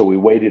correctly. So we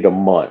waited a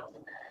month.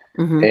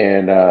 Mm-hmm.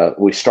 And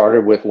we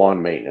started with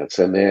lawn maintenance,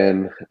 and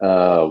then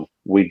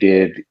we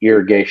did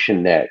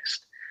irrigation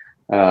next.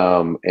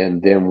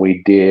 And then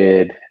we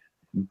did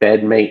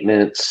bed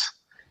maintenance,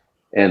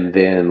 and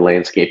then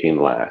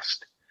landscaping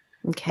last.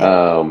 Okay.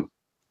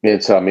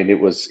 And so, I mean, it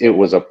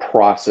was a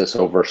process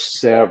over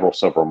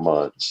several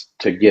months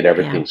to get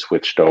everything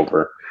switched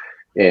over.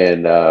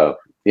 And,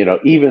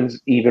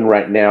 even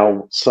right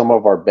now, some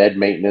of our bed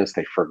maintenance,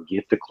 they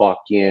forget to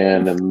clock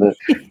in. And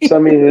so, I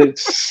mean,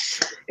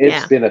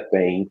 it's been a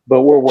thing,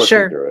 but we're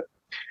working through it.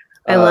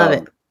 I love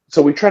it.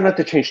 So we try not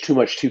to change too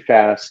much too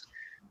fast,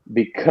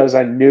 because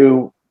I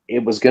knew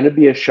it was going to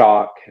be a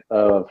shock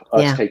of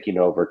us taking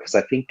over, because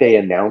I think they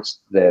announced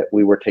that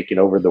we were taking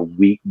over the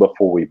week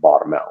before we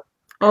bought them out.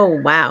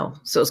 Oh, wow.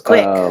 So it was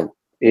quick.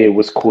 It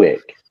was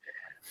quick.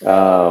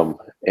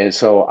 And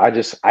so I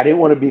didn't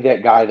want to be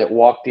that guy that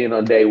walked in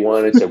on day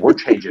one and said, we're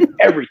changing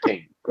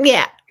everything.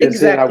 Yeah,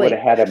 exactly. Then I would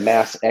have had a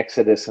mass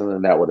exodus, and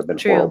then that would have been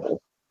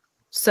horrible.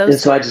 So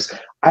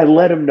I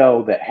let them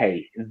know that,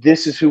 hey,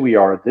 this is who we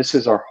are. This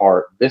is our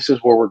heart. This is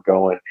where we're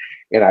going.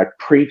 And I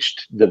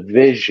preached the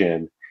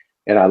vision,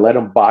 and I let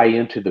them buy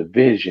into the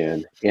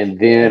vision. And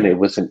then it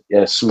was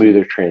a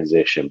smoother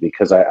transition,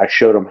 because I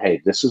showed them,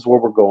 hey, this is where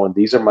we're going.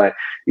 These are my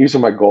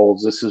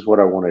goals. This is what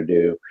I want to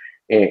do.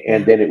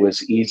 And then it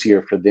was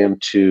easier for them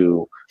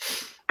to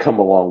come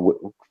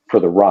along for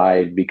the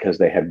ride, because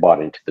they had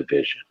bought into the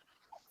vision.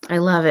 I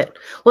love it.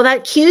 Well,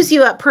 that cues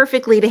you up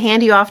perfectly to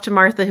hand you off to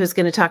Martha, who's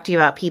going to talk to you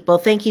about people.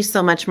 Thank you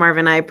so much,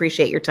 Marvin. I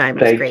appreciate your time.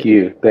 Thank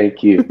you.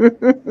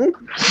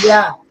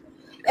 Yeah.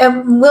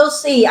 And we'll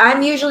see.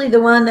 I'm usually the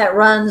one that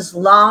runs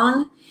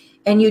long,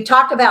 and you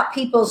talked about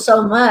people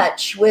so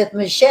much with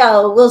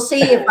Michelle. We'll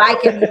see if I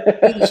can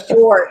be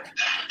short.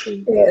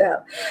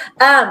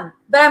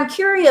 But I'm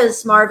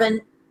curious,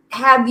 Marvin,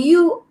 have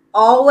you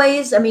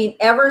always,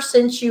 ever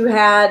since you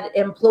had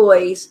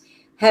employees,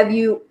 have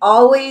you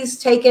always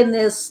taken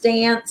this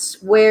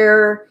stance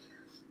where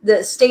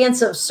the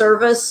stance of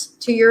service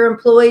to your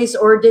employees,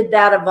 or did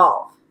that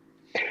evolve?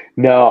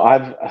 No,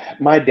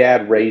 my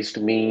dad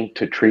raised me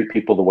to treat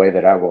people the way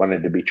that I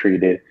wanted to be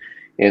treated.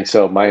 And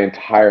so my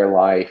entire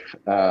life,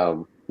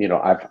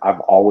 I've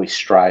always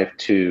strived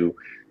to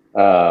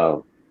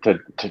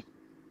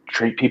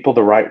treat people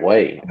the right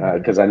way.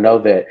 Because I know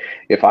that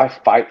if I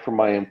fight for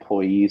my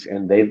employees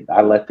and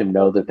I let them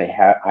know that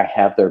I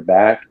have their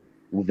back,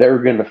 they're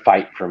going to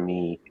fight for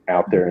me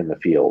out there in the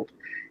field,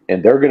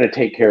 and they're going to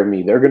take care of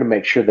me. They're going to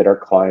make sure that our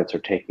clients are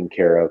taken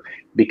care of,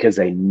 because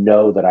they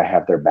know that I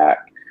have their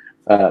back.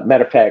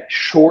 Matter of fact,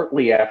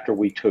 shortly after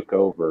we took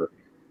over,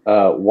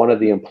 one of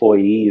the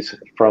employees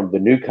from the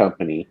new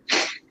company,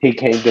 he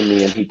came to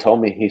me and he told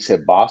me, he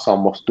said, "Boss, I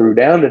almost threw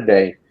down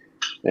today."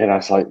 And I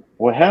was like,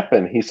 "What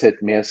happened?" He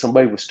said, "Man,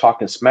 somebody was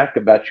talking smack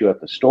about you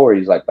at the store."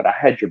 He's like, "But I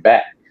had your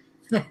back."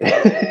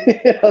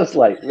 I was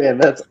like, "Man,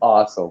 that's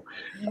awesome."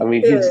 I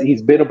mean,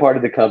 he's been a part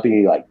of the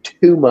company like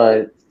 2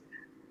 months,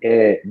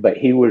 but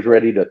he was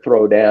ready to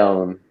throw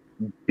down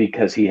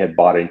because he had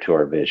bought into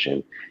our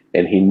vision,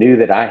 and he knew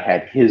that I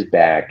had his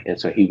back, and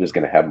so he was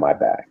going to have my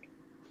back.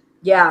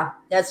 Yeah,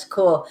 that's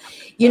cool.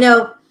 You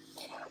know,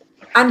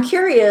 I'm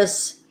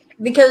curious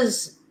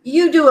because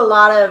you do a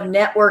lot of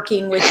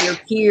networking with your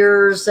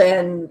peers,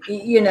 and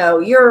you know,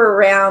 you're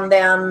around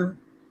them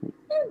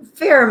a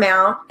fair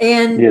amount.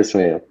 And Yes,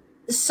 ma'am.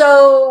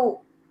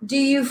 so do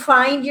you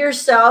find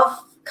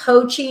yourself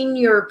coaching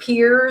your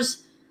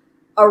peers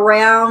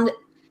around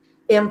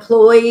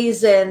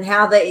employees and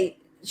how they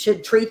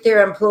should treat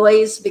their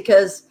employees?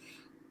 Because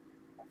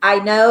I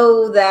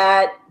know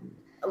that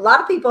a lot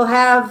of people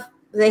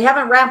they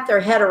haven't wrapped their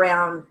head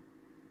around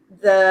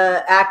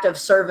the act of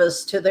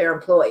service to their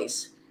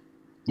employees.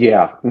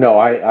 Yeah, no,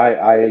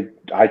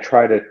 I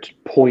try to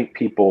point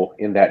people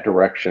in that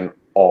direction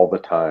all the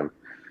time,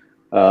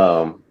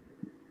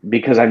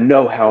 because I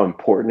know how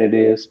important it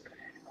is,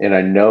 and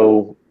I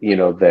know,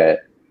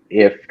 that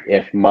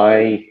if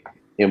my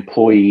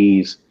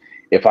employees,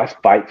 if I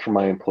fight for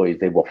my employees,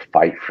 they will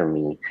fight for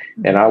me,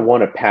 and I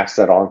want to pass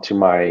that on to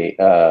my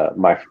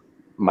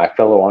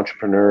fellow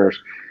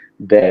entrepreneurs,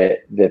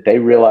 that they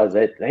realize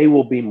that they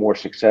will be more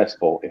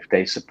successful if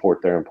they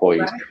support their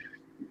employees. Right.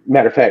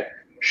 Matter of fact,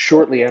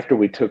 shortly after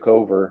we took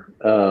over,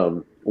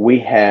 we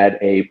had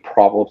a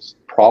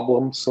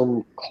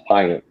problemsome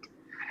client,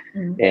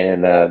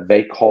 and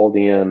they called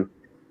in,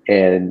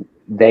 and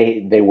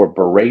they were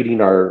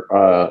berating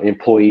our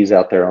employees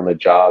out there on the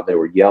job. They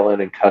were yelling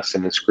and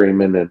cussing and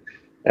screaming, and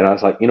I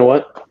was like, you know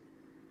what?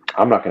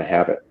 I'm not going to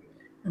have it.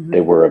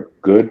 They were a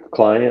good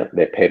client.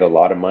 They paid a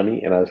lot of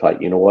money, and I was like,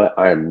 you know what?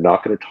 I am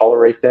not going to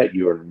tolerate that.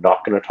 You are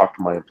not going to talk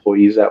to my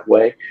employees that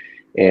way.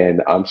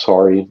 And I'm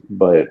sorry,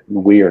 but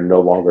we are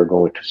no longer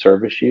going to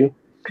service you.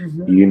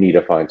 You need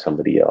to find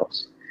somebody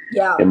else.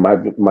 Yeah. And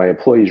my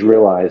employees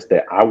realized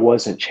that I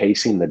wasn't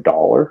chasing the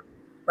dollar,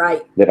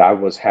 Right. that I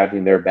was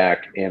having their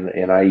back.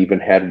 And I even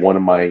had one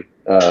of my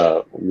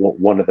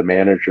one of the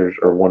managers,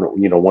 or one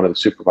of the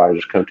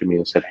supervisors, come to me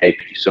and said, "Hey,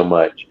 thank you so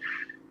much.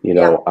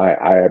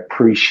 I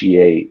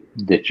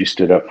appreciate that you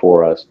stood up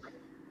for us.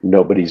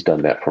 Nobody's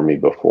done that for me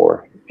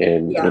before.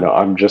 And, Yeah.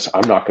 I'm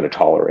not going to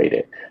tolerate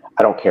it.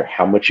 I don't care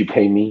how much you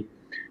pay me.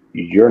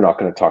 You're not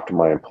going to talk to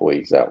my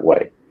employees that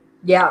way.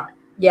 Yeah.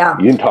 Yeah.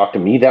 You can talk to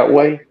me that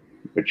way,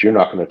 but you're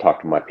not going to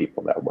talk to my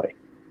people that way."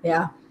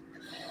 Yeah.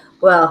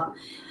 Well,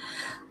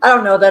 I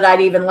don't know that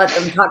I'd even let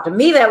them talk to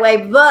me that way,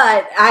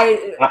 but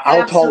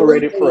I'll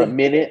tolerate it for a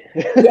minute.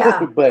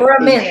 Yeah, but for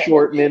a a minute.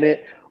 short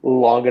minute,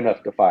 long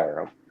enough to fire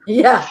them.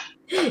 Yeah.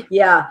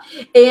 Yeah.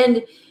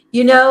 And,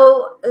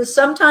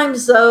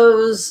 sometimes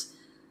those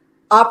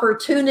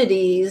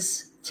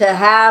opportunities to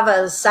have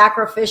a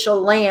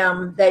sacrificial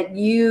lamb, that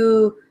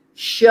you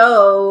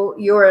show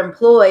your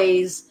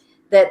employees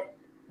that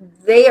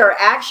they are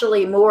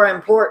actually more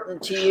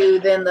important to you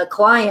than the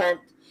client,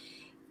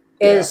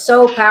 is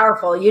so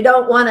powerful. You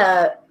don't want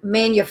to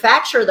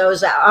manufacture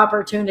those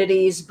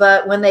opportunities,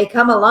 but when they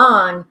come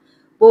along,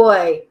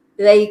 boy,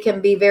 they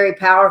can be very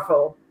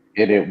powerful.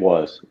 It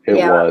was. And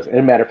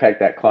a matter of fact,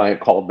 that client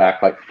called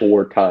back like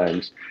 4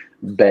 times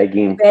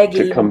begging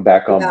to come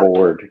back on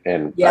board.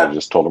 And I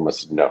just told him, I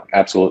said, no,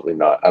 absolutely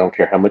not. I don't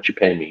care how much you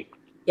pay me.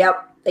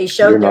 Yep. They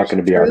showed You're their not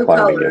going to be our true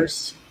client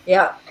colors.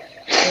 Yep.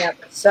 Yep.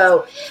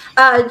 So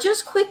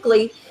just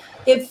quickly,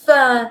 if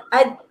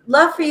I'd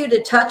love for you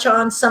to touch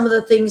on some of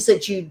the things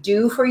that you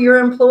do for your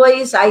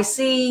employees. I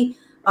see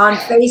on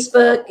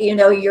Facebook,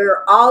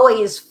 you're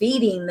always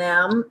feeding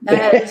them.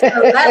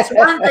 So that's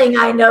one thing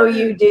I know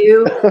you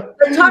do.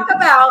 But talk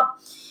about,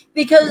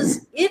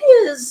 because it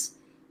is,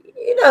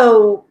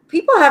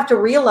 people have to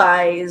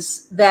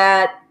realize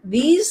that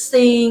these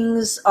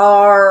things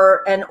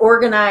are an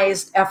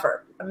organized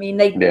effort. I mean,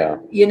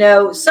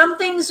 some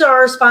things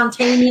are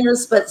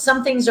spontaneous, but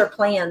some things are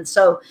planned.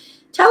 So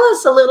tell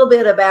us a little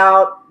bit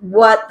about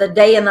what the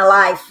day in the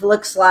life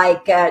looks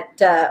like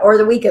or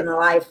the week in the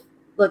life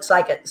looks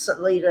like at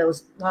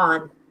Solito's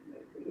Lawn.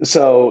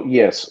 So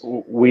yes,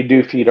 we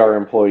do feed our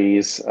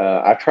employees.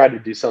 I try to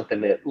do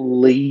something at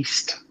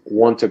least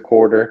once a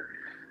quarter.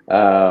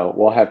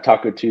 We'll have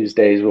Taco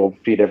Tuesdays. We'll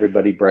feed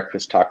everybody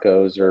breakfast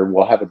tacos, or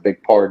we'll have a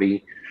big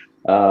party,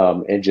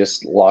 and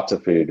just lots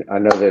of food. I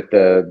know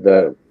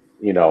that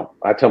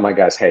I tell my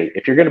guys, hey,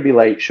 if you're going to be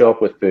late, show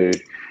up with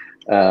food.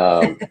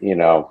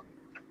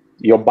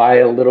 You'll buy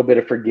a little bit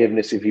of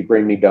forgiveness if you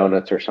bring me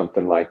donuts or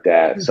something like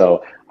that. Mm-hmm.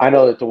 So I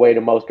know that the way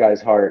to most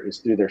guys' heart is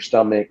through their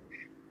stomach,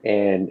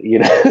 and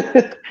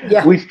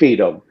we feed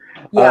them.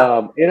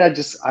 Yeah. And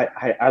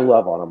I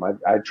love on them.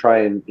 I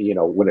try and,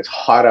 when it's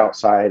hot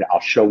outside, I'll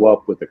show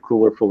up with a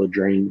cooler full of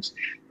drinks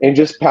and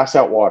just pass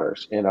out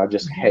waters. And I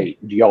just, hey,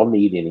 do y'all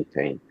need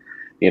anything?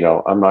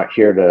 I'm not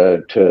here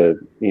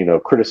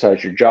to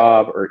criticize your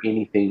job or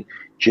anything.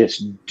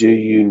 Just, do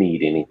you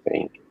need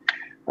anything?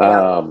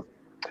 Yeah.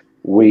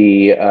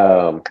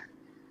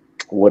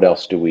 What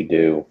else do we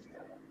do?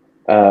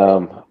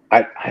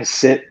 I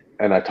sit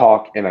and I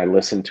talk and I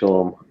listen to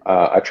them.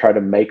 I try to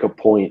make a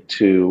point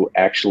to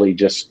actually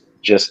just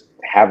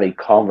have a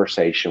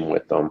conversation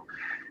with them.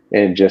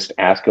 and just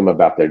ask them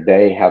about their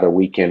day, how their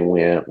weekend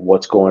went,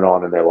 what's going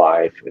on in their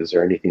life. Is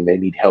there anything they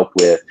need help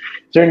with?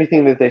 Is there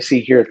anything that they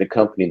see here at the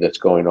company that's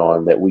going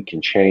on that we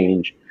can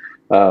change?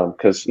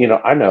 Because,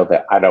 I know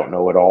that I don't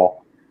know it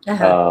all.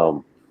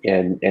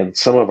 And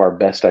some of our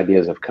best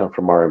ideas have come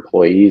from our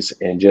employees,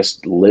 and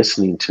just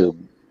listening to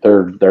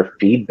their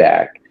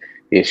feedback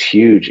is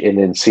huge. And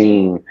then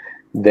seeing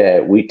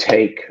that we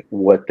take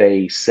what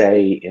they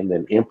say and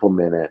then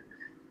implement it,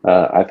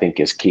 I think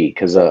is key.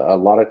 Because a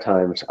lot of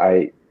times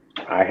I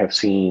have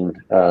seen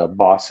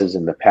bosses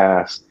in the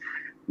past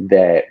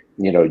that,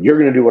 you're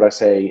going to do what I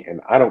say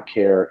and I don't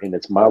care, and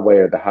it's my way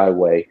or the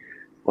highway.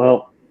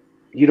 Well,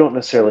 you don't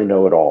necessarily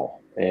know it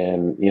all.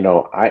 And,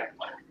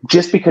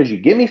 just because you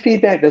give me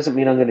feedback doesn't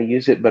mean I'm going to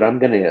use it, but I'm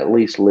going to at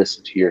least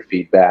listen to your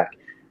feedback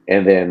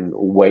and then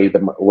weigh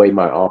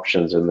my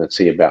options and then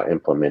see about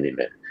implementing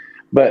it.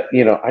 But,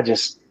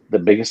 the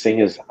biggest thing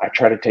is I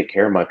try to take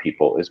care of my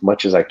people as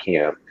much as I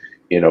can.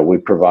 We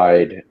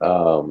provide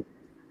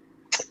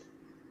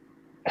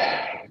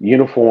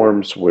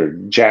uniforms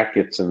with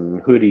jackets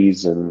and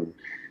hoodies and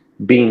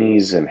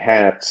beanies and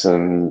hats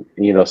and,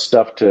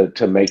 stuff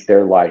to make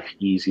their life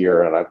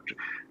easier. And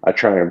I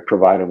try and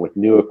provide them with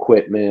new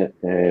equipment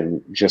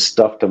and just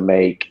stuff to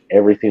make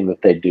everything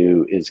that they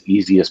do as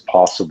easy as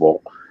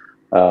possible.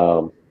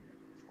 I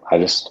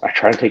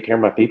try to take care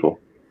of my people.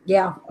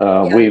 Yeah.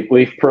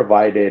 We've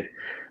provided,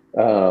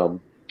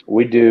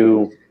 we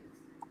do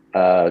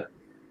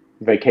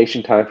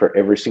vacation time for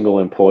every single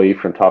employee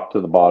from top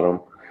to the bottom,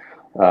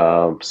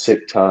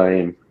 sick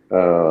time,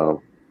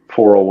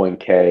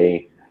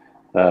 401k,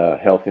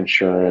 health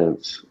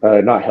insurance,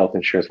 not health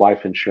insurance,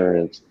 life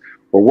insurance.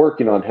 We're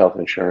working on health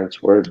insurance.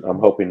 I'm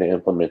hoping to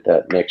implement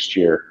that next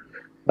year.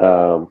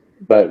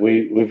 But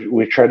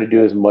we've tried to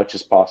do as much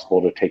as possible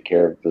to take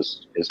care of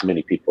as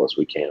many people as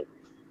we can.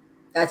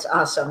 That's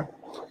awesome.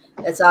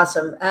 That's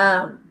awesome.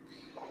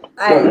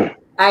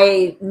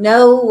 I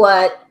know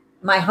what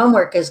my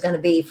homework is going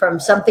to be from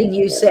something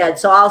you said,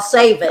 so I'll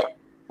save it.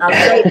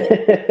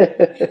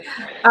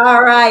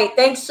 All right.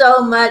 Thanks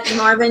so much,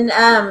 Marvin. Tay,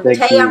 I'm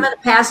going to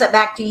pass it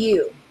back to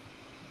you.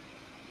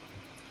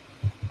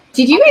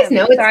 Did you guys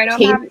know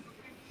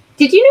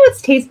Did you know it's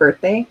Tay's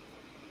birthday?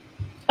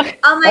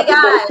 Oh my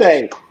God. Happy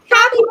birthday.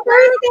 I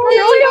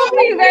really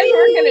hoping you guys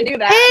weren't going to do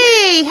that.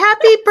 Hey,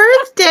 happy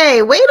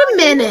birthday. Wait a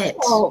minute.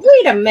 Oh,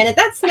 wait a minute.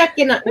 That snuck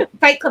in.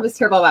 Fight Club is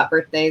terrible about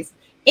birthdays.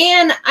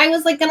 And I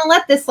was going to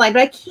let this slide,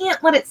 but I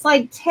can't let it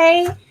slide.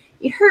 Tay,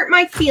 you hurt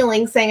my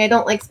feelings saying I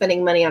don't like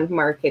spending money on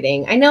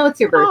marketing. I know it's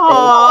your birthday.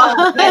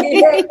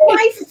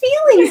 My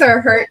feelings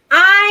are hurt.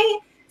 I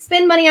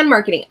spend money on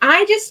marketing.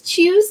 I just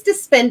choose to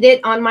spend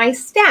it on my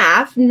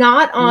staff,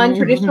 not on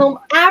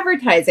traditional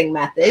advertising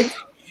methods.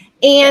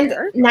 And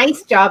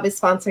Nice Job is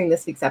sponsoring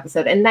this week's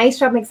episode. And Nice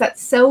Job makes that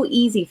so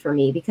easy for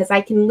me because I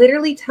can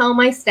literally tell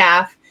my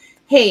staff,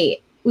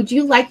 hey, would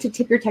you like to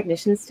tip your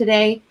technicians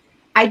today?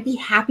 I'd be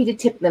happy to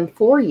tip them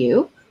for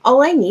you.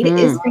 All I need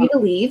is for you to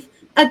leave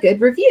a good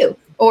review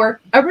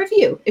or a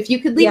review. If you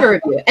could leave a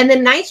review. And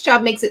then Nice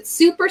Job makes it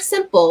super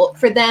simple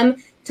for them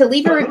to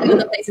leave a review in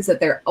the places that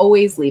they're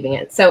always leaving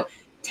it. So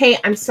Tay,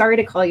 I'm sorry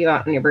to call you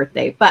out on your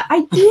birthday, but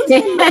I do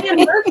spend money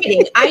on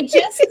marketing. I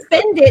just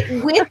spend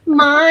it with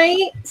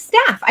my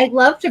staff. I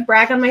love to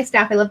brag on my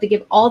staff. I love to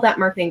give all that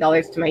marketing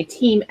dollars to my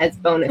team as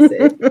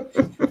bonuses.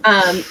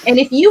 And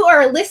if you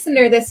are a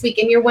listener this week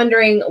and you're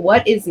wondering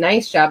what is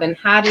Nice Job and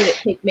how did it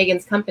take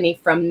Megan's company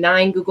from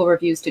 9 Google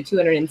reviews to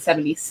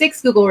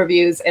 276 Google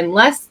reviews in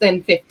less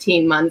than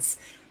 15 months,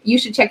 you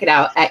should check it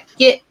out at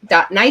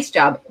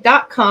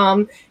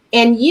get.nicejob.com.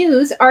 and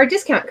use our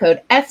discount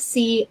code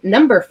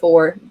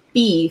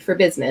FC4B for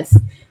business.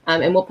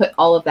 And we'll put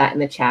all of that in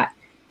the chat.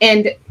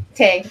 And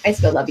Tay, I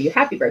still love you.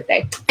 Happy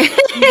birthday.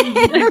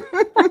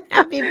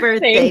 Happy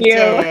birthday, Thank you.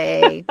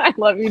 Tay. I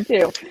love you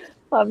too.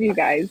 Love you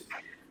guys.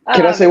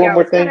 Can I say one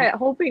more thing?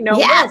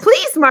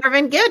 Please,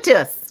 Marvin, give it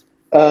to us.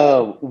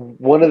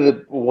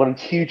 One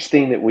huge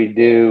thing that we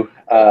do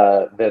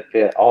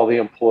that all the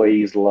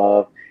employees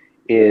love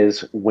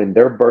is when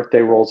their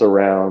birthday rolls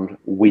around,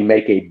 we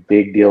make a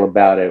big deal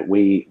about it.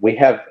 We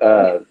have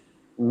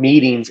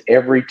meetings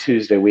every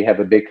Tuesday. We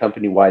have a big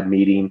company-wide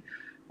meeting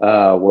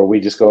where we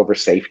just go over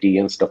safety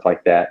and stuff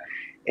like that.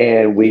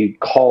 And we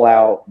call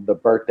out the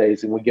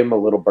birthdays and we give them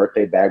a little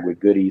birthday bag with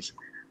goodies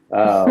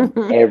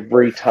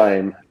every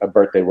time a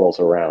birthday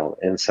rolls around.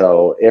 And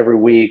so every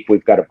week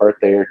we've got a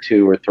birthday or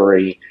 2 or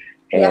 3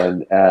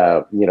 and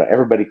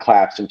everybody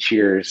claps and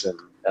cheers and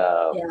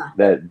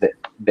that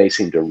they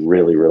seem to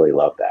really, really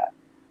love that.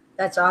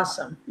 That's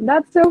awesome.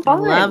 That's so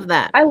fun. Love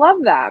that. I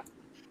love that.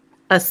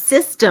 A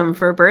system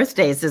for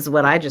birthdays is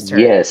what I just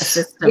heard. Yes. A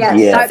system.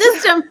 Yes. A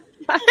system.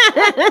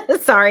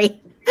 Sorry.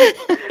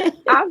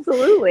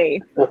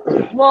 Absolutely.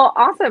 Well,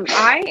 awesome.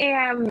 I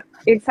am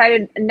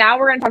excited. Now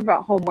we're going to talk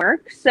about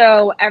homework.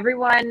 So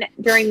everyone,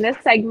 during this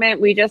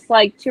segment, we just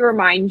like to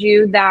remind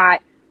you that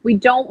we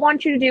don't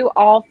want you to do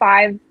all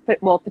 5,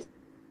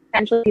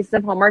 potential pieces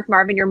of homework.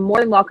 Marvin, you're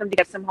more than welcome to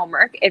get some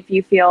homework if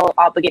you feel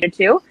obligated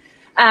to.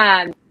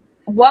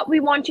 what we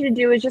want you to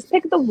do is just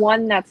pick the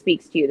one that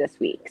speaks to you this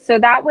week. So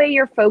that way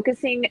you're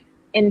focusing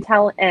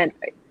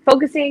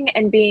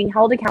and being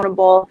held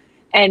accountable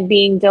and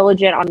being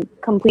diligent on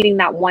completing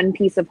that one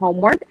piece of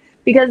homework,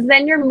 because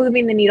then you're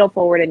moving the needle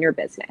forward in your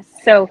business.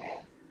 So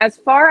as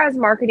far as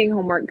marketing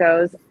homework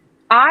goes,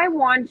 I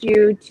want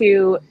you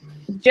to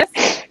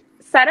just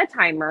set a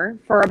timer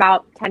for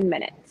about 10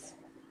 minutes.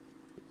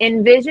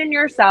 Envision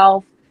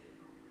yourself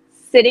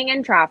sitting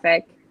in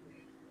traffic,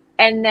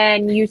 and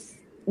then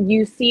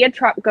you see a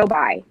truck go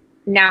by.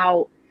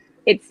 Now,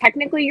 it's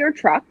technically your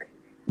truck,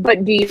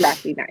 but do you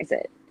recognize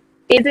it?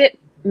 Is it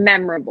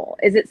memorable?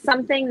 Is it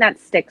something that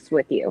sticks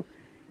with you?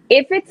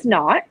 If it's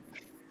not,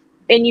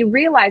 and you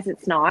realize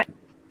it's not,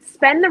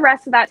 spend the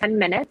rest of that 10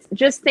 minutes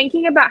just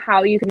thinking about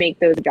how you can make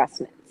those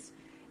adjustments.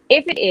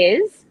 If it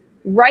is,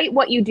 write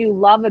what you do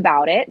love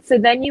about it, so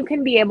then you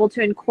can be able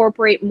to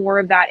incorporate more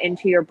of that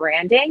into your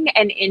branding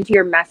and into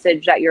your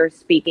message that you're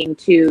speaking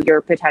to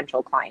your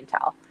potential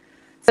clientele.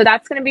 So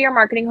that's going to be your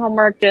marketing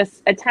homework,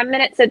 just a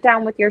 10-minute sit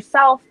down with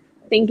yourself,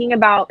 thinking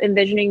about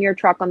envisioning your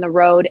truck on the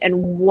road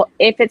and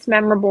if it's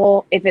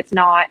memorable, if it's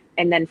not,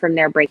 and then from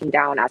there breaking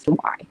down as to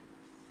why.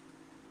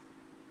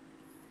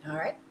 All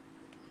right.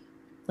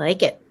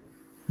 Like it.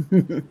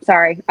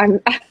 Sorry,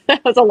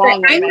 that was a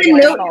long one. I'm a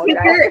note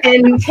taker,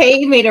 and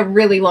Tay made a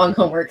really long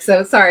homework.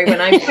 So sorry, when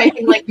I'm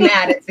typing like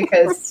mad, it's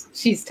because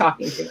she's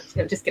talking too much.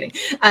 No, just kidding.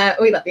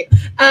 We love you.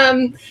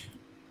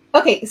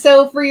 Okay,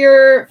 so for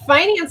your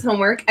finance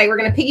homework, we're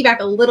going to piggyback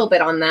a little bit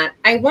on that.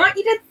 I want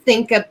you to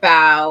think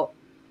about,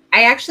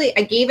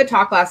 I gave a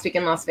talk last week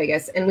in Las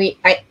Vegas, and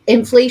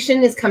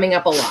inflation is coming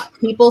up a lot.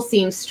 People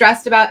seem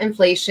stressed about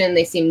inflation.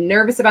 They seem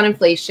nervous about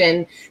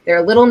inflation. They're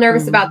a little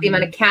nervous about the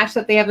amount of cash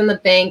that they have in the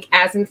bank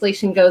as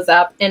inflation goes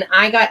up. And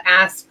I got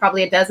asked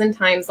probably a dozen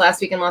times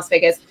last week in Las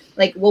Vegas,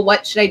 like, well,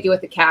 what should I do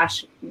with the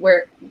cash?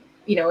 Where,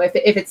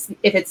 if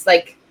it's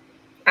like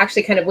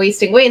actually kind of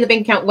wasting away in the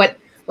bank account, what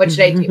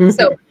should I do?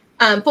 So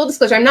full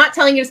disclosure, I'm not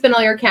telling you to spend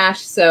all your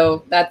cash.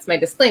 So that's my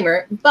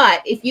disclaimer.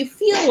 But if you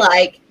feel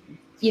like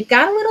you've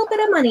got a little bit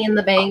of money in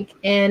the bank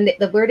and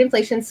the word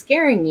inflation is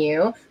scaring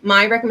you,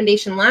 my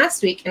recommendation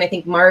last week, and I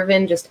think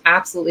Marvin just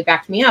absolutely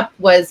backed me up,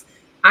 was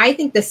I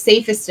think the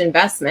safest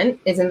investment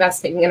is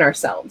investing in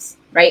ourselves,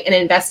 right? And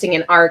investing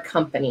in our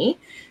company.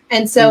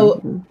 And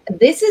so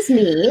this is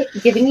me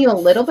giving you a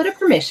little bit of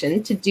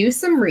permission to do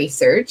some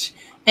research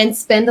and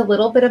spend a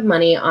little bit of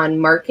money on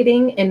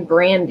marketing and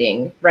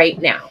branding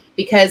right now.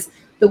 Because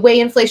the way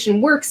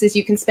inflation works is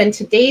you can spend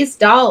today's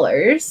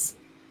dollars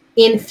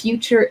in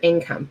future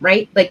income,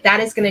 right? Like that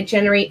is going to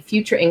generate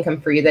future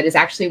income for you that is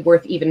actually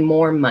worth even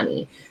more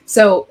money.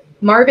 So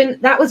Marvin,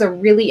 that was a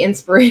really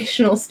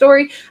inspirational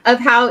story of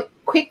how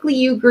quickly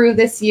you grew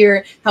this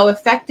year, how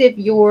effective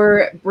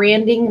your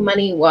branding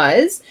money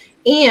was.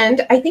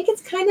 And I think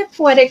it's kind of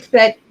poetic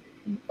that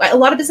a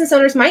lot of business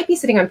owners might be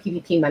sitting on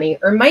PPP money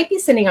or might be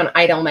sitting on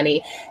idle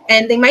money,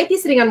 and they might be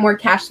sitting on more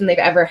cash than they've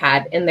ever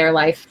had in their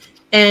life.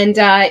 And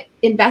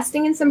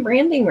investing in some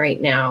branding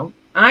right now,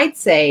 I'd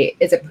say,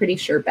 is a pretty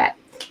sure bet.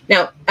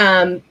 Now,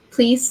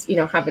 please,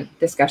 have a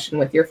discussion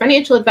with your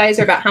financial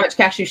advisor about how much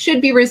cash you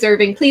should be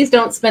reserving. Please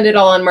don't spend it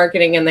all on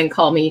marketing and then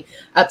call me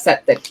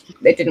upset that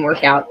it didn't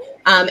work out.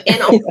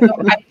 And also,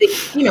 I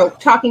think,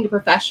 talking to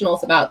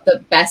professionals about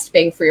the best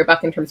bang for your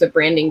buck in terms of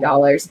branding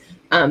dollars,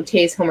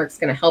 Tay's homework is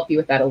going to help you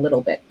with that a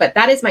little bit. But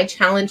that is my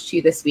challenge to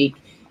you this week,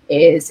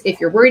 is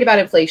if you're worried about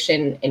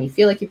inflation and you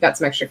feel like you've got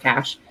some extra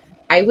cash,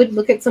 I would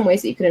look at some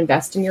ways that you can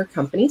invest in your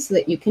company so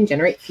that you can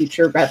generate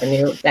future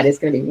revenue that is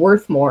going to be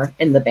worth more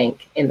in the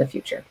bank in the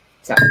future.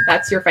 So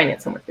that's your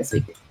finance homework this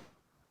week.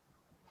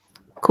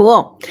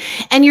 Cool.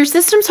 And your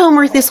systems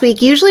homework this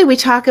week, usually we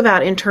talk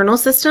about internal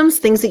systems,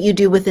 things that you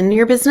do within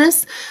your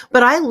business.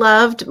 But I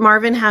loved,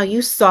 Marvin, how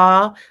you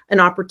saw an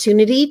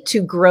opportunity to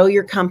grow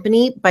your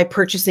company by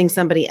purchasing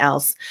somebody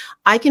else.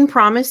 I can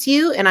promise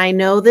you, and I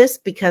know this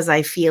because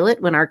I feel it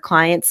when our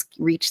clients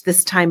reach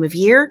this time of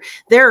year,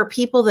 there are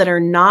people that are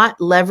not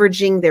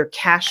leveraging their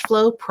cash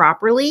flow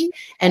properly.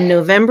 And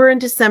November and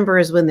December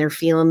is when they're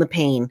feeling the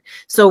pain.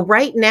 So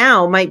right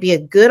now might be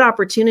a good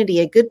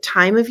opportunity, a good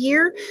time of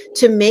year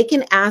to make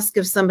an ask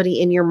of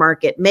somebody in your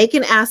market. Make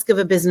an ask of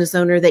a business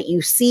owner that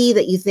you see,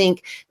 that you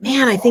think,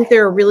 man, I think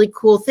they're a really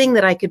cool thing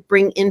that I could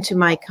bring into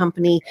my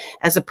company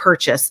as a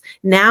purchase.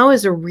 Now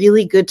is a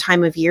really good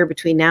time of year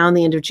between now and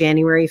the end of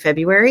January,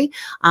 February,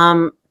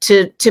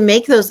 to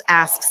make those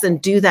asks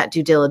and do that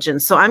due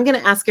diligence. So I'm going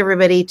to ask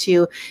everybody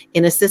to,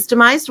 in a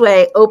systemized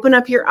way, open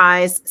up your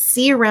eyes,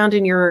 see around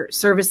in your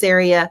service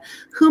area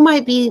who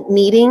might be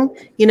needing,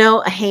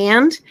 a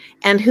hand,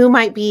 and who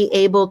might be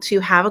able to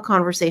have a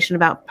conversation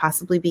about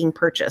possibly being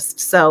purchased.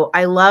 So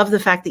I love the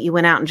fact that you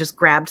went out and just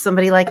grabbed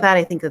somebody like that.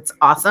 I think that's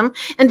awesome.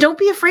 And don't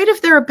be afraid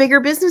if they're a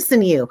bigger business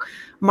than you.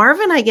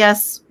 Marvin, I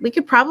guess we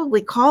could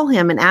probably call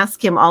him and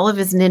ask him all of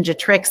his ninja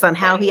tricks on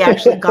how he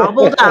actually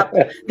gobbled up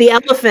the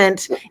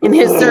elephant in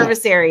his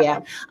service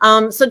area.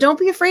 So don't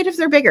be afraid if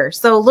they're bigger.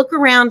 So look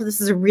around. This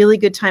is a really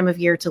good time of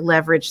year to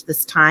leverage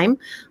this time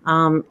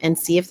and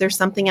see if there's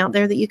something out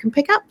there that you can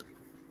pick up.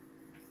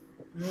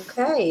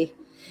 Okay.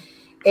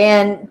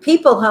 and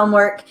people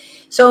homework.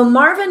 So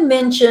Marvin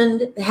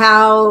mentioned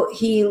how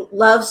he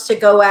loves to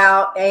go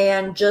out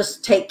and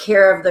just take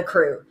care of the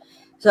crew.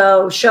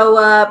 So show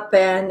up,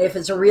 and if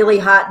it's a really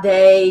hot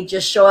day,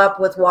 just show up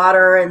with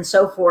water and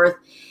so forth.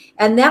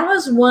 And that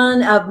was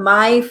one of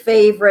my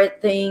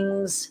favorite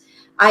things.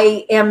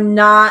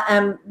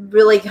 I'm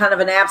really kind of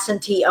an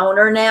absentee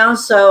owner now,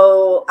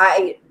 so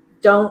I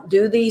don't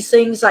do these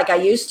things like I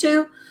used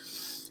to.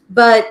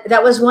 But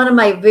that was one of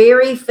my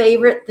very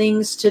favorite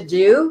things to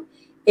do,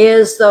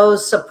 is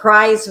those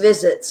surprise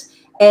visits.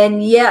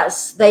 And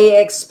yes,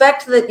 they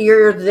expect that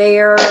you're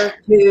there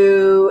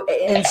to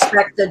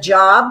inspect the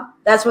job.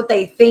 That's what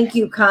they think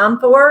you come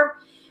for.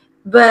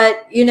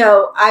 But,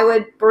 I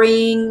would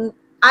bring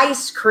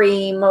ice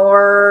cream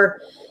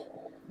or,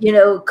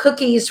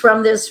 cookies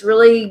from this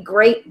really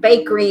great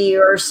bakery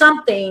or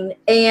something.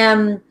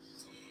 And,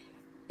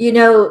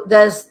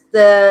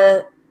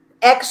 the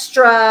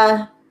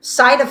extra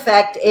side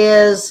effect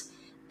is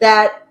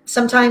that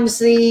sometimes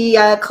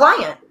the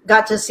client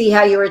got to see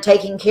how you were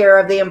taking care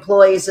of the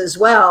employees as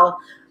well.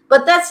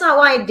 But that's not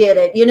why I did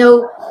it.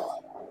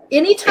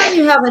 Anytime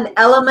you have an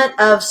element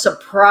of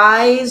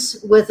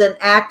surprise with an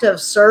act of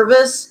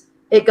service,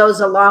 it goes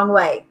a long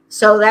way.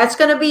 So that's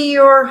going to be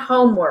your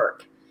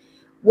homework.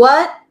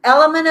 What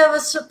element of a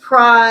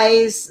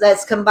surprise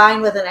that's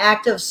combined with an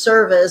act of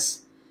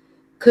service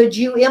could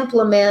you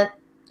implement,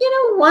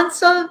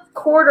 once a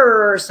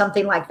quarter or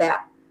something like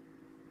that?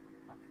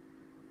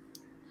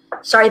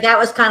 Sorry, that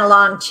was kind of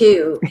long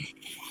too.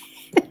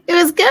 It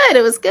was good.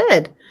 It was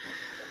good.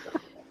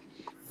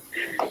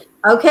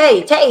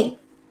 Okay, Tay.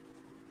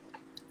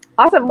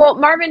 Awesome. Well,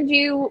 Marvin,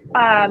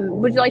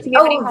 would you like to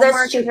give any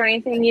homework? Is there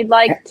anything you'd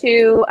like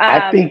to?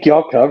 I think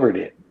y'all covered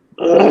it.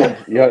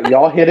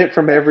 Y'all hit it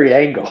from every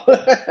angle.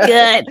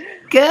 Good.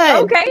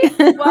 Okay.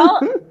 Well,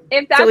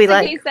 if that's the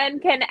case, then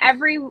can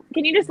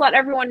you just let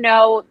everyone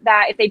know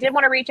that if they did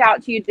want to reach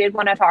out to you, did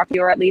want to talk to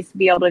you, or at least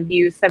be able to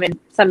view some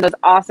of those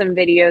awesome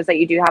videos that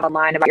you do have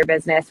online about your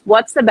business,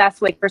 what's the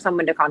best way for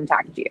someone to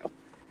contact you?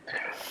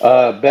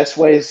 Best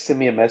way is send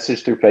me a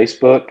message through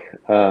Facebook.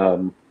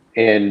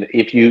 And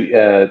if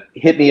you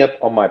hit me up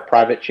on my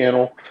private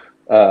channel,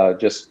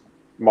 just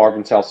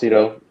Marvin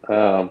Salcido,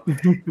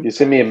 you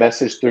send me a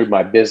message through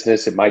my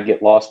business, it might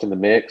get lost in the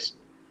mix.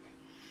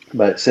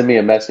 But send me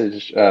a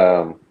message,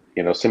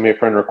 send me a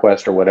friend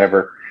request or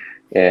whatever,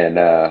 and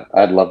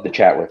I'd love to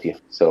chat with you.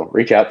 So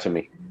reach out to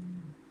me.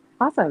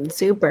 Awesome.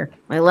 Super.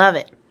 I love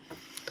it.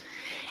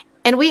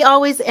 And we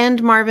always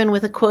end, Marvin,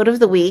 with a quote of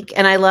the week.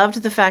 And I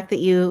loved the fact that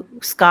you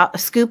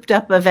scooped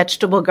up a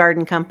vegetable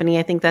garden company.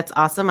 I think that's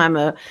awesome. I'm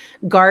a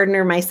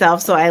gardener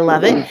myself, so I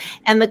love it.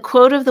 And the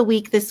quote of the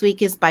week this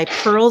week is by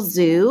Pearl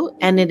Zhu.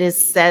 And it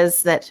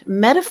says that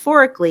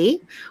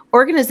metaphorically,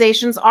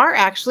 organizations are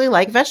actually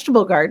like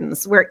vegetable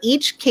gardens, where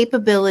each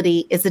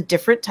capability is a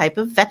different type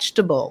of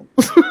vegetable.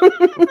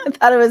 I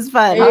thought it was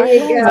fun.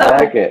 I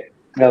like it.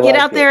 Get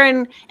out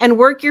there and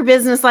work your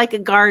business like a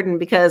garden,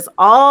 because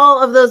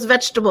all of those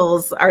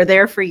vegetables are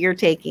there for your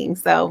taking.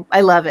 So I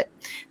love it.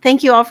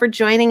 Thank you all for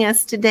joining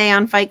us today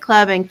on Fight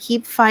Club, and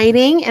keep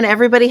fighting. And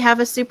everybody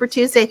have a super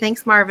Tuesday.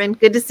 Thanks, Marvin.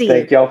 Good to see you.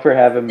 Thank y'all for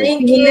having me.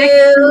 Thank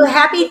you.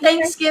 Happy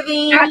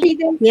Thanksgiving. Happy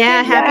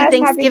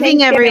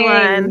Thanksgiving,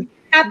 everyone.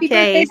 Happy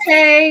birthday,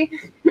 Tay.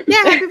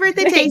 Yeah, happy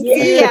birthday, Tay.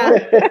 See ya.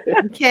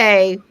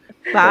 Okay.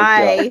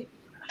 Bye.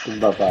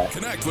 Bye-bye.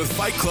 Connect with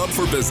Fight Club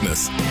for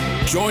Business.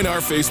 Join our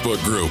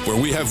Facebook group where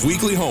we have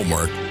weekly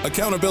homework,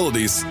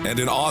 accountabilities,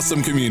 and an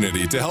awesome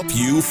community to help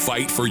you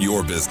fight for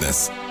your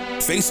business.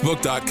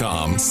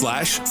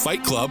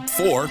 Facebook.com/Fight Club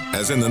 4,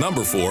 as in the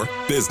number 4,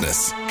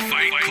 business.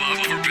 Fight Club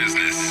for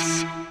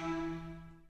Business.